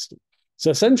evaluate the system. So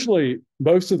essentially,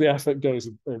 most of the effort goes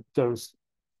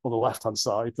on the left-hand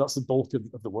side. That's the bulk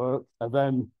of the work, and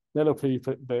then the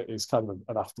NLP bit is kind of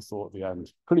an afterthought at the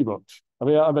end, pretty much. I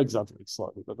mean, I'm exaggerating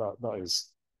slightly, but that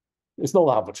is, it's not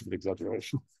that much of an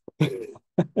exaggeration.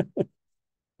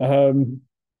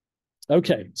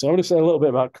 Okay, so I want to say a little bit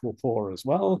about corpora as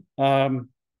well.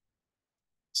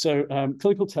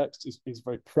 Clinical text is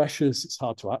very precious. It's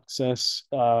hard to access.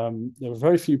 There are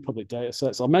very few public data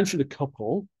sets. I'll mention a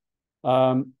couple.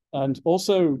 And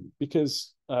also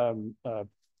because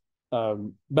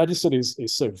medicine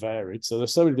is so varied, so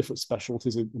there's so many different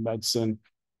specialties in medicine.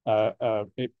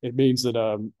 It means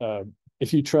that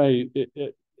if you train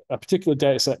a particular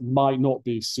data set might not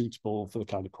be suitable for the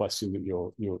kind of question that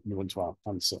you want to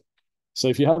answer. So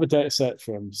if you have a data set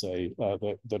from, say,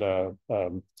 that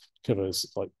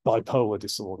covers like bipolar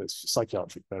disorder, it's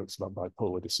psychiatric notes about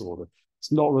bipolar disorder,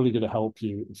 it's not really going to help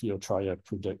you if you're trying to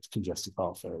predict congestive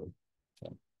heart failure.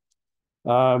 Okay.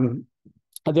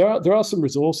 And there are some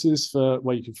resources for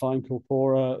where you can find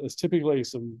corpora. There's typically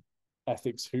some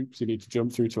ethics hoops you need to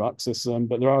jump through to access them,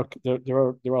 but there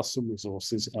are some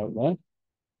resources out there.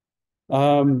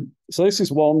 So this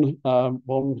is one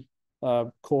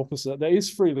corpus that is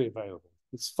freely available.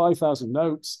 It's 5,000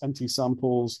 notes, empty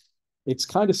samples. It's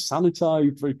kind of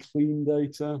sanitized, very clean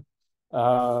data.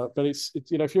 But it's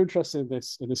you know, if you're interested in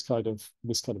this kind of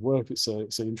work, it's an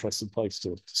interesting place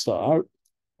to start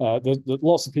out.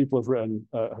 Lots of people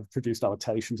have produced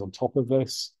annotations on top of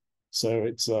this, so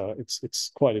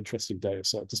it's quite an interesting data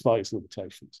set despite its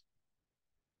limitations.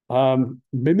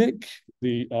 Mimic,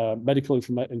 the medical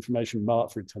information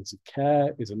map for intensive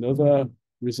care, is another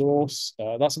resource.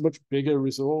 That's a much bigger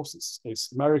resource.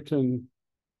 It's American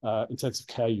intensive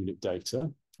care unit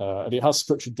data. And it has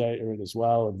structured data in as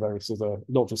well, and various other,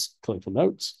 not just clinical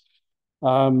notes.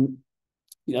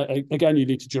 Yeah, again, you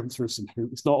need to jump through some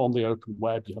hoops. It's not on the open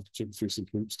web. You have to jump through some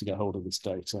hoops to get hold of this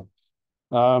data.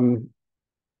 Yeah,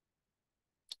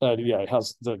 it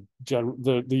has the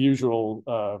usual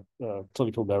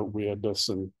clinical note weirdness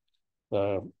and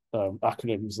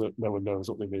acronyms that no one knows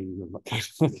what they mean and that kind of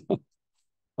thing.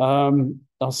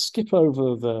 I'll skip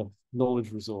over the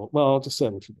knowledge resource. Well, I'll just say a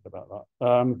little bit about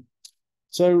that.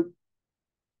 So,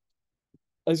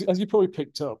 as you probably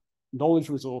picked up, knowledge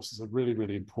resources are really,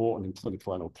 really important in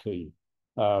clinical NLP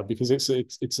because it's a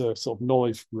sort of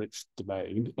knowledge-rich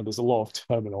domain, and there's a lot of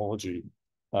terminology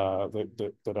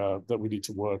that we need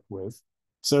to work with.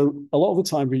 So, a lot of the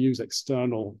time we use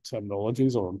external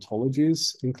terminologies or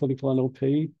ontologies in clinical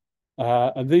NLP,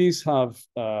 and these have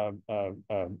a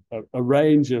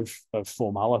range of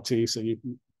formality. So you,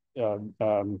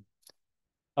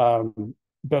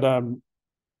 but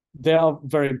they are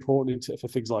very important for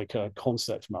things like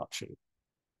concept matching.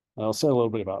 And I'll say a little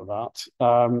bit about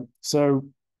that. So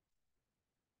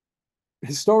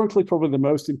historically, probably the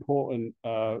most important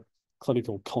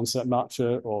clinical concept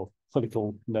matcher or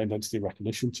clinical named entity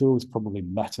recognition tool is probably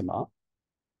MetaMap,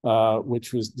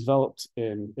 which was developed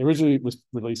originally it was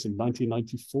released in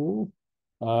 1994.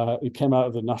 It came out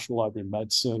of the National Library of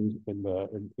Medicine in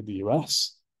the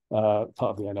US, part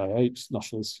of the NIH,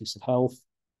 National Institutes of Health.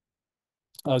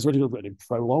 It was originally written in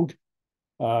Prolog.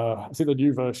 I think the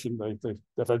new version, they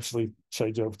eventually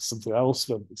changed over to something else,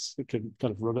 but it can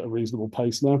kind of run at a reasonable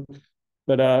pace now.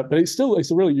 But it's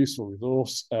a really useful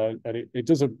resource, and it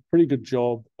does a pretty good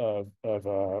job of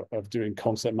doing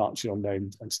concept matching on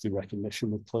named entity recognition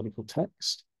with clinical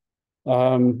text.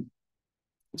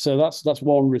 So that's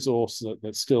one resource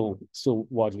that's still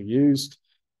widely used.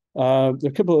 There are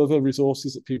a couple of other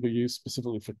resources that people use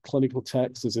specifically for clinical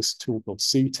text. There's this tool called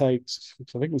CTAKES,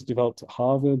 which I think was developed at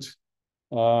Harvard.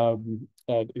 And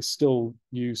it's still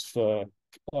used for,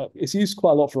 it's used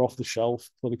quite a lot for off-the-shelf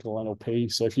clinical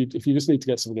NLP. So if you just need to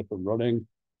get something up and running,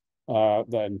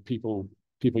 then people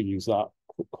use that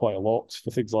quite a lot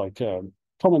for things like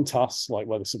common tasks, like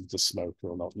whether someone's a smoker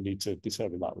or not. You need to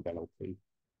determine that with NLP.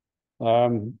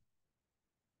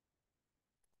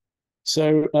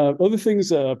 So other things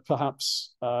that are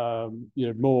perhaps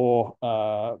more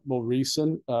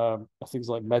recent are things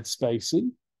like med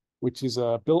spacing, which is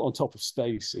built on top of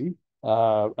Stacy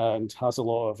and has a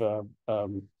lot of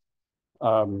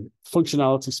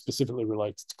functionality specifically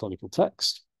related to clinical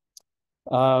text.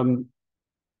 And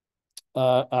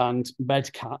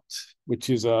MedCat, which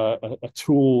is a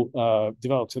tool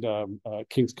developed at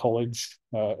King's College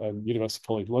and University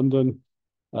College London,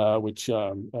 which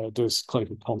does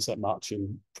clinical concept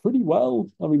matching pretty well.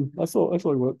 I mean, I thought it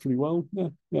worked pretty well.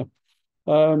 Yeah.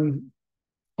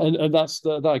 And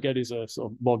that again is a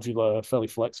sort of modular, fairly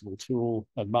flexible tool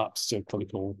and maps to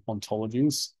clinical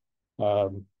ontologies.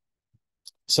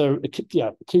 So the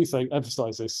key thing,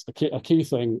 emphasize this, a key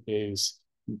thing is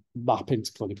mapping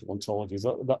to clinical ontologies.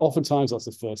 That oftentimes that's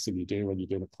the first thing you do when you're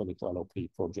doing a clinical NLP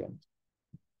project.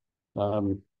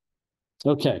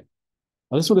 Okay.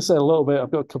 I just want to say a little bit, I've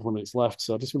got a couple of minutes left,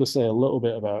 so I just want to say a little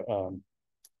bit about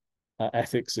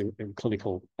ethics in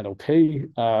clinical NLP.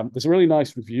 There's a really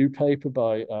nice review paper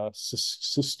by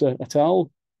Suster et al.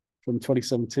 From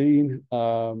 2017,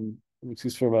 which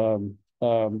is from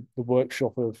the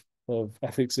workshop of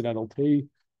ethics in NLP,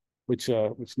 which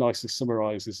nicely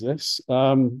summarizes this.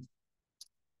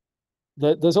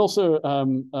 There's also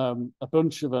a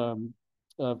bunch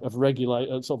of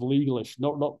regulate sort of legal issues,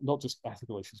 not just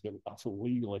ethical issues, but actual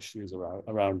legal issues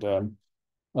around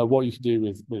what you can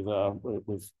do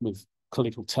with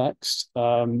clinical text.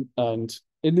 And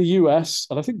in the US,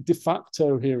 and I think de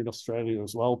facto here in Australia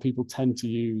as well, people tend to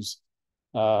use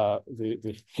the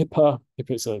HIPAA.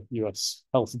 HIPAA is a US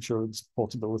Health Insurance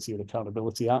Portability and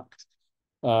Accountability Act.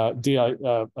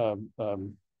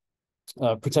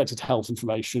 Protected health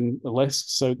information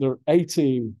list. So there are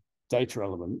 18 data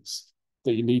elements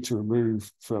that you need to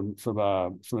remove from a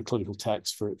clinical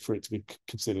text for it to be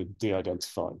considered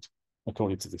de-identified,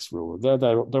 according to this rule.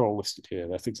 They're all listed here.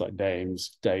 They're things like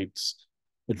names, dates,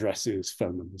 addresses,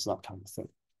 phone numbers, that kind of thing.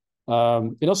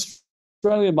 In Australia,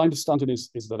 Australia, my understanding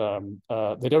is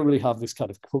that they don't really have this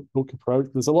kind of cookbook approach.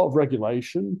 There's a lot of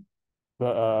regulation,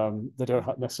 but they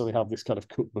don't necessarily have this kind of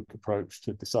cookbook approach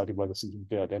to deciding whether something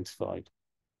can be identified.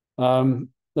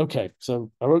 Okay,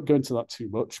 so I won't go into that too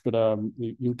much, but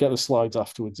you'll get the slides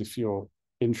afterwards if you're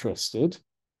interested.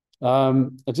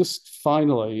 Just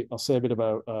finally, I'll say a bit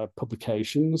about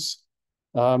publications.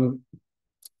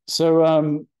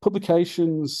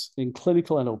 Publications in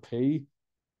clinical NLP,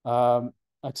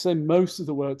 I'd say most of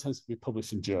the work tends to be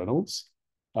published in journals.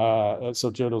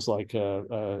 So journals like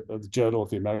the Journal of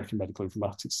the American Medical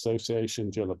Informatics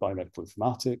Association, Journal of Biomedical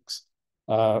Informatics.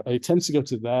 It tends to go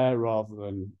to there rather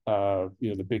than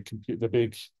the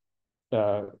big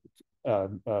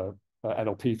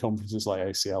NLP conferences like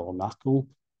ACL or NACL.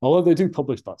 Although they do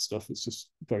publish that stuff, it's just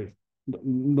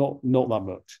not that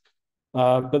much.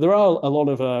 But there are a lot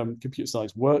of computer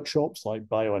science workshops like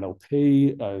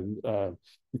BioNLP and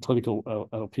clinical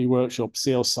NLP workshop,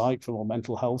 CL Psych for more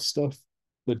mental health stuff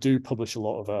that do publish a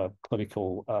lot of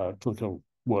clinical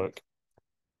work,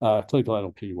 clinical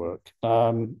NLP work.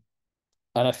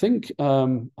 And I think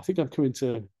I'm coming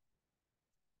to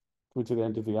the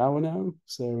end of the hour now.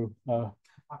 So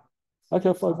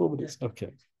okay, 5 more minutes.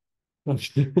 Okay.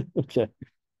 Okay.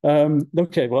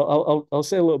 Okay. Well, I'll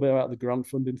say a little bit about the grant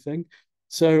funding thing.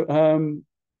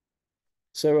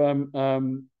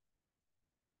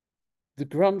 The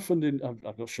grant funding, I'm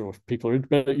not sure if people are,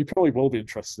 but you probably will be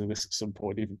interested in this at some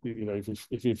point, even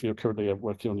if you're currently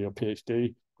working on your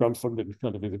PhD. Grant funding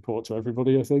kind of is important to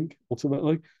everybody, I think,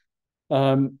 ultimately.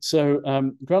 Grant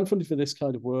funding for this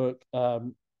kind of work,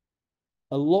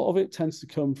 a lot of it tends to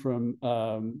come from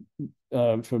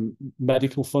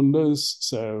medical funders.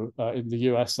 So in the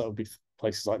US, that would be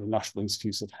places like the National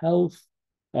Institutes of Health.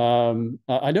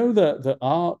 I know that the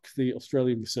ARC, the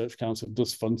Australian Research Council,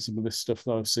 does fund some of this stuff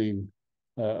that I've seen.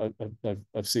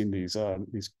 I've seen these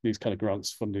kind of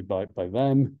grants funded by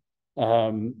them.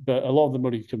 But a lot of the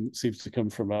money seems to come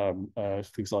from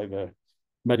things like the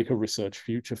Medical Research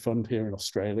Future Fund here in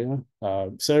Australia.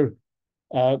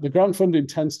 The grant funding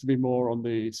tends to be more on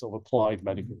the sort of applied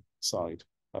medical side.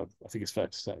 I think it's fair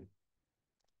to say.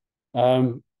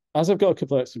 As I've got a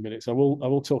couple of extra minutes, I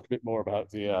will talk a bit more about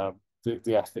the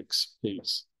ethics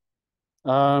piece.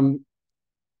 There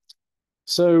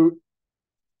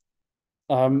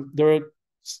are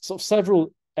sort of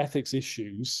several ethics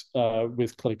issues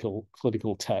with clinical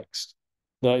text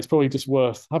that it's probably just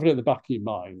worth having at the back of your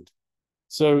mind.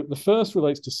 So the first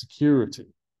relates to security.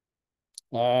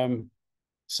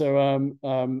 So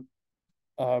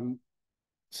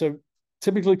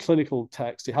typically clinical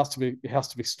text, it has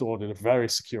to be stored in a very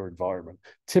secure environment.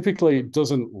 Typically it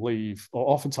doesn't leave, or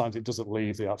oftentimes it doesn't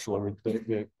leave the actual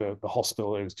the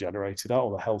hospital it was generated at,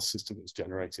 or the health system it was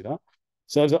generated at.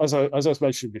 So as I was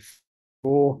mentioning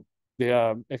before,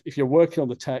 if you're working on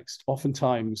the text,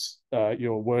 oftentimes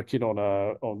you're working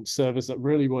on servers that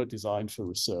really weren't designed for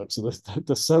research. So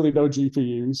there's certainly no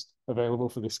GPUs available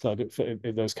for this kind of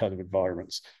in those kind of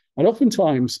environments. And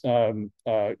oftentimes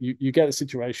you get a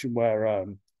situation where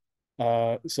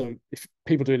so if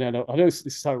people doing I know this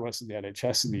is how it works in the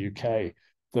NHS in the UK,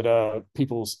 that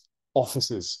people's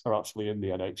offices are actually in the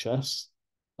NHS,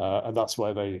 and that's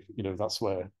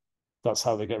where that's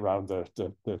how they get around the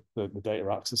data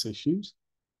access issues.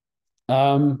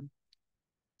 So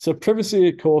privacy,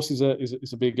 of course, is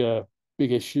a big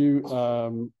issue.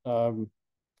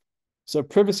 So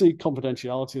privacy,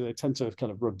 confidentiality, they tend to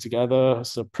kind of run together.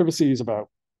 So privacy is about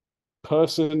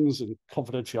persons and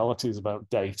confidentiality is about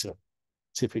data,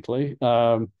 typically.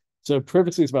 So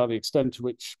privacy is about the extent to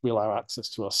which we allow access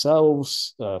to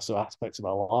ourselves, so aspects of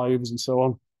our lives and so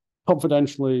on.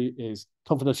 Confidentiality is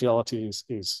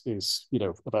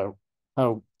about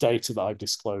how data that I've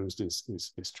disclosed is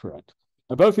correct.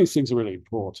 And both these things are really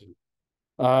important.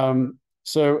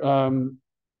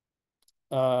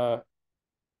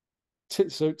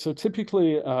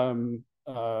 Typically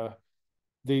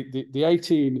the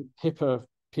 18 HIPAA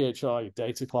PHI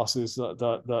data classes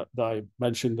that I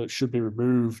mentioned that should be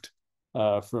removed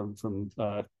from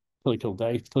clinical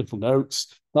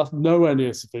notes, that's nowhere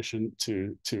near sufficient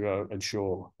to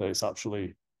ensure that it's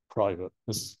actually private.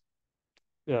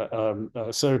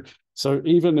 So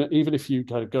even if you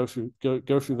kind of go through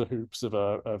the hoops of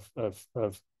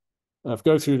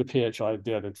go through the PHI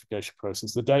de-identification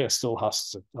process, the data still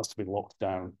has to be locked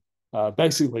down.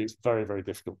 Basically, it's very, very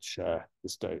difficult to share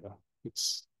this data.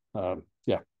 It's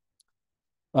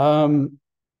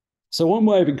So one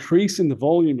way of increasing the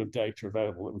volume of data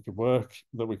available that we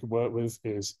could work with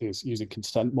is using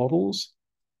consent models.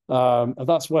 And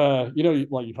that's where,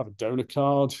 like you have a donor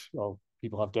card, or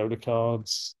people have donor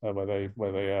cards where they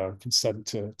consent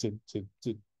to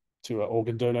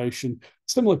organ donation.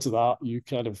 Similar to that, you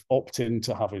kind of opt in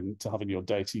to having your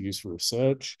data used for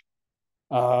research.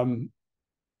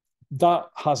 That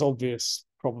has obvious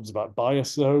problems about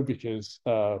bias, though, because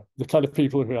the kind of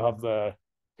people who have their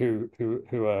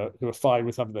who are fine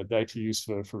with having their data used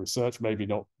for research maybe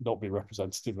not be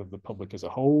representative of the public as a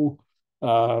whole.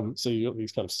 So you got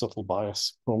these kind of subtle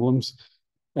bias problems.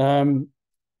 Also,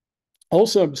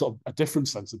 sort of a different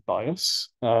sense of bias.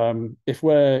 If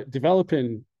we're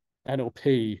developing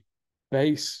NLP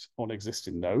based on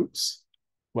existing notes,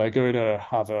 we're just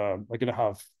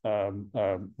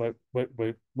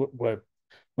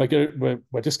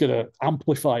going to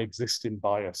amplify existing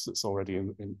bias that's already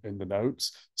in the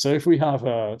notes. So if we have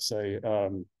notes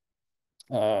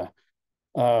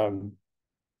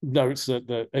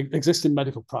that existing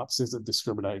medical practices that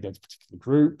discriminate against particular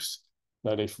groups,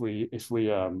 then if we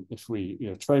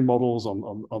train models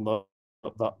on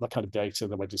that kind of data,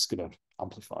 then we're just going to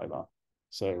amplify that.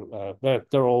 So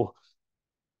they're all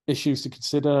issues to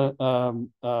consider.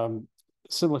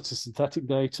 Similar to synthetic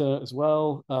data as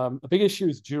well. A big issue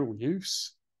is dual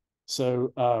use.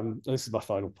 So this is my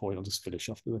final point. I'll just finish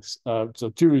after this. So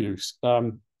dual use,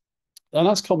 and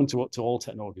that's common to all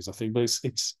technologies, I think, but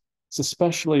it's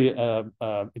especially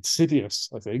insidious,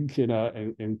 I think,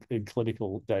 in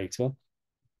clinical data,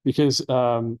 because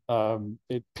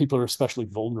people are especially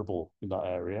vulnerable in that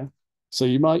area. So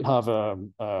you might have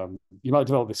you might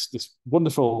develop this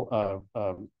wonderful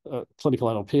clinical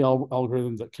NLP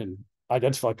algorithm that can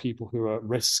identify people who are at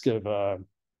risk of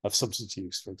substance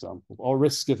use, for example, or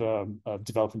risk of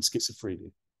developing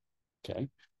schizophrenia. Okay,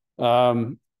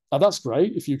 and that's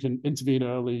great if you can intervene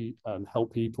early and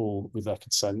help people with their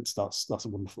consent. That's a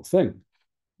wonderful thing.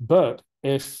 But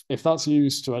if that's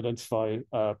used to identify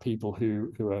people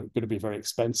who are going to be very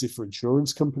expensive for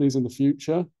insurance companies in the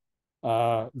future,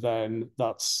 then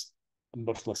that's a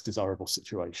much less desirable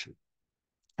situation.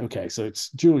 Okay, so it's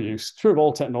dual use, true of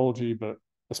all technology, but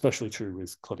especially true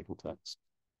with clinical text.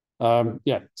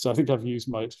 Yeah, so I think I've used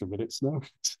my extra minutes now.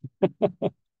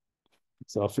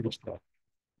 So I'll finish there.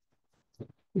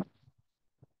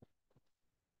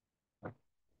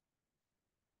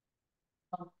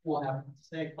 We'll have,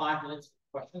 say, 5 minutes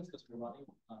for questions because we're running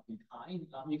behind.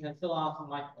 You can still ask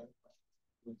my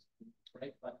questions,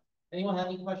 great. But anyone have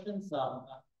any questions?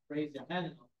 Raise your hand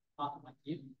and I'll talk to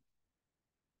you.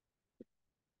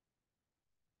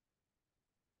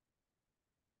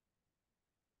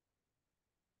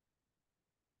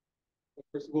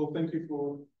 First of all, thank you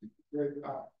for great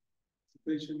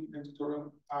presentation and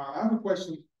tutorial. I have a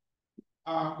question.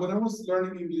 When I was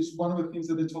learning English, one of the things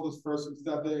that they told us first is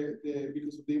that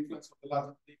because of the influence of the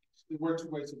Latin English, there were 2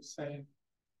 ways of saying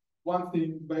one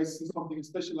thing based on something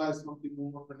specialized, something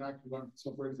more vernacular.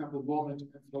 So, for example, vomit and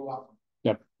throw up.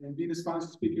 Yep. And being a Spanish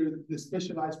speaker, the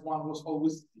specialized one was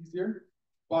always easier,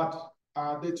 but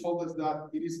they told us that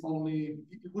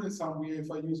it wouldn't sound weird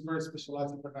if I use very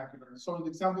specialized vernacular. So in the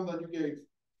example that you gave,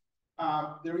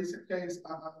 there is a case,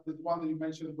 the one that you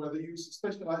mentioned, where they use a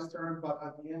specialized term, but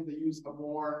at the end they use a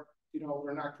more,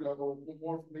 vernacular or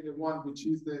more familiar one, which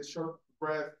is the short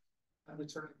breath and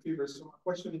returning fever. So my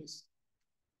question is,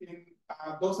 in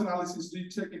those analyses, do you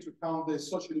take into account the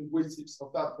social linguistics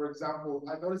of that? For example,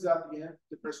 I noticed that at the end,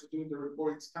 the person doing the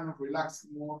report is kind of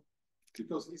relaxing more,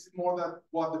 because it's more that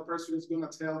what the person is going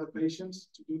to tell the patients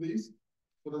to do this.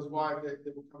 So that's why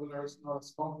the vocabulary is not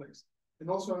as complex. And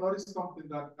also I noticed something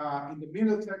that in the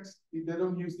middle text, they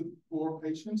don't use the for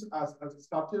patients as a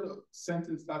subject,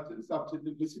 sentence subject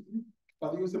implicitly,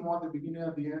 but they use them more at the beginning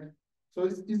and at the end. So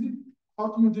is it,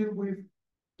 how do you deal with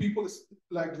people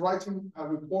like writing a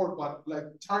report, but like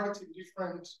targeting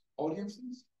different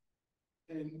audiences?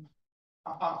 And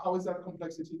how is that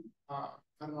complexity,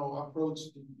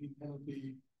 approached in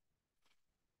NLP?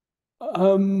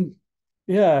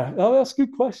 Yeah, that's a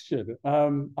good question.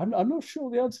 I'm not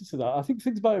sure the answer to that. I think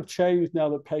things might have changed now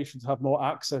that patients have more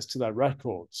access to their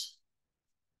records.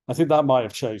 I think that might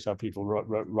have changed how people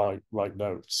write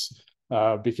notes,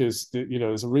 because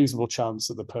there's a reasonable chance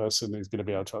that the person is going to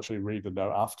be able to actually read the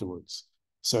note afterwards.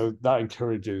 So that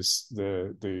encourages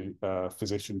the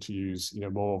physician to use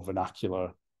more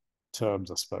vernacular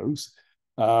terms, I suppose,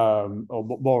 or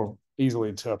more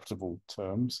easily interpretable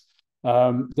terms.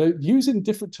 They're using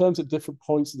different terms at different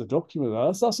points in the document.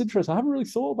 That's interesting. I haven't really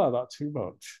thought about that too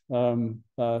much.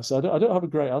 So I don't have a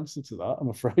great answer to that, I'm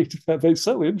afraid, but it's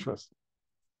certainly interesting.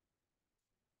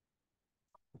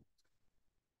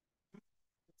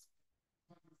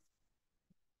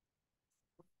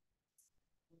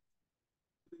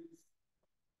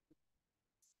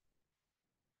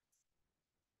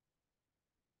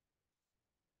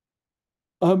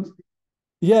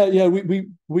 Yeah.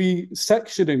 We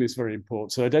sectioning is very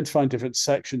important. So identifying different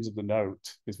sections of the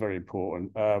note is very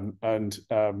important.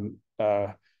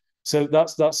 So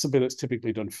that's something that's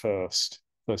typically done first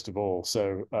of all.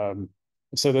 So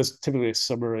there's typically a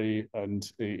summary and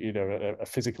a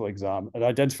physical exam, and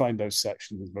identifying those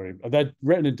sections is very. They're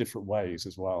written in different ways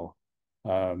as well.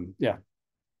 Yeah.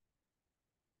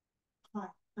 Hi.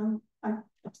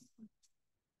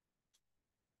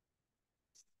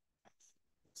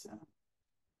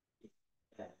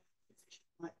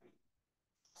 Might be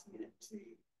asking it to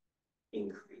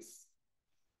increase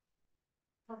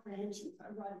comprehension for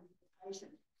writing the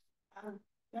patient.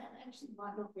 That actually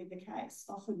might not be the case.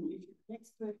 Often, if you're an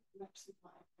expert, you actually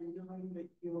might be knowing that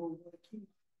you're working,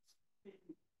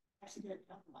 actually get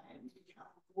that way and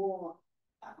become more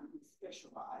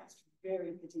specialised,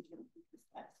 very particular, because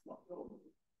that's what you're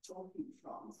talking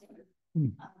from. So,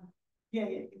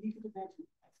 yeah, if you could imagine,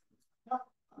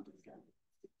 I'm just going to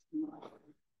stick to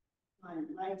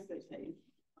my expertise.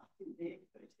 I think the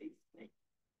expertise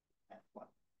that's what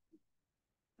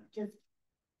just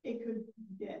it could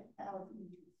get power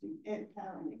interesting and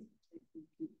power and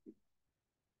expertise.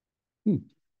 Yeah,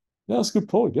 that's a good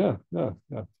point. Yeah.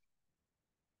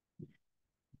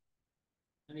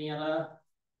 Any other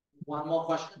one more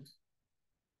question?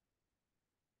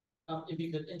 If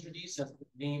you could introduce your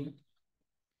name.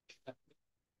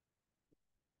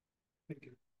 Thank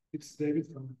you. It's David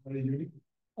from Uni.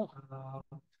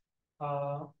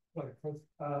 First,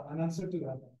 an answer to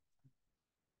that.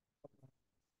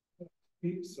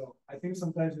 So I think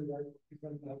sometimes we write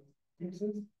different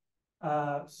pieces.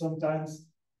 Sometimes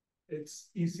it's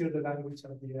easier the language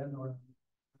at the end, or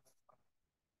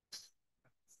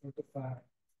sort of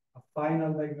a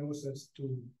final diagnosis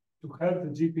to help the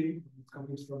GP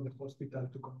coming from the hospital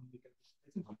to communicate.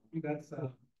 I think that's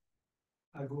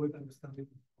a good understanding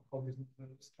of how this is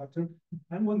structured.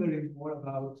 I'm wondering more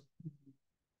about,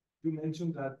 you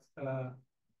mentioned that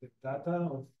the data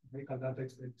of medical data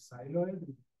is very siloed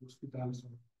in hospitals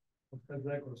or health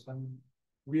records. And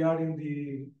we are in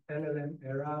the LLM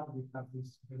era. We have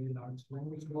these very large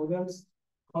language models.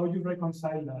 How you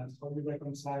reconcile that? How you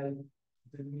reconcile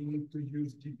the need to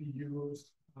use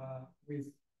GPUs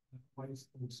with what is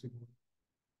possible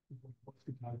in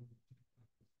hospital?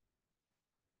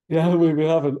 Yeah, we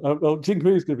haven't. Well,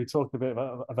 Jinghui is going to be talking a bit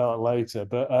about it later,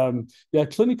 but yeah,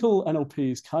 clinical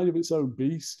NLP is kind of its own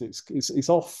beast. It's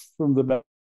off from the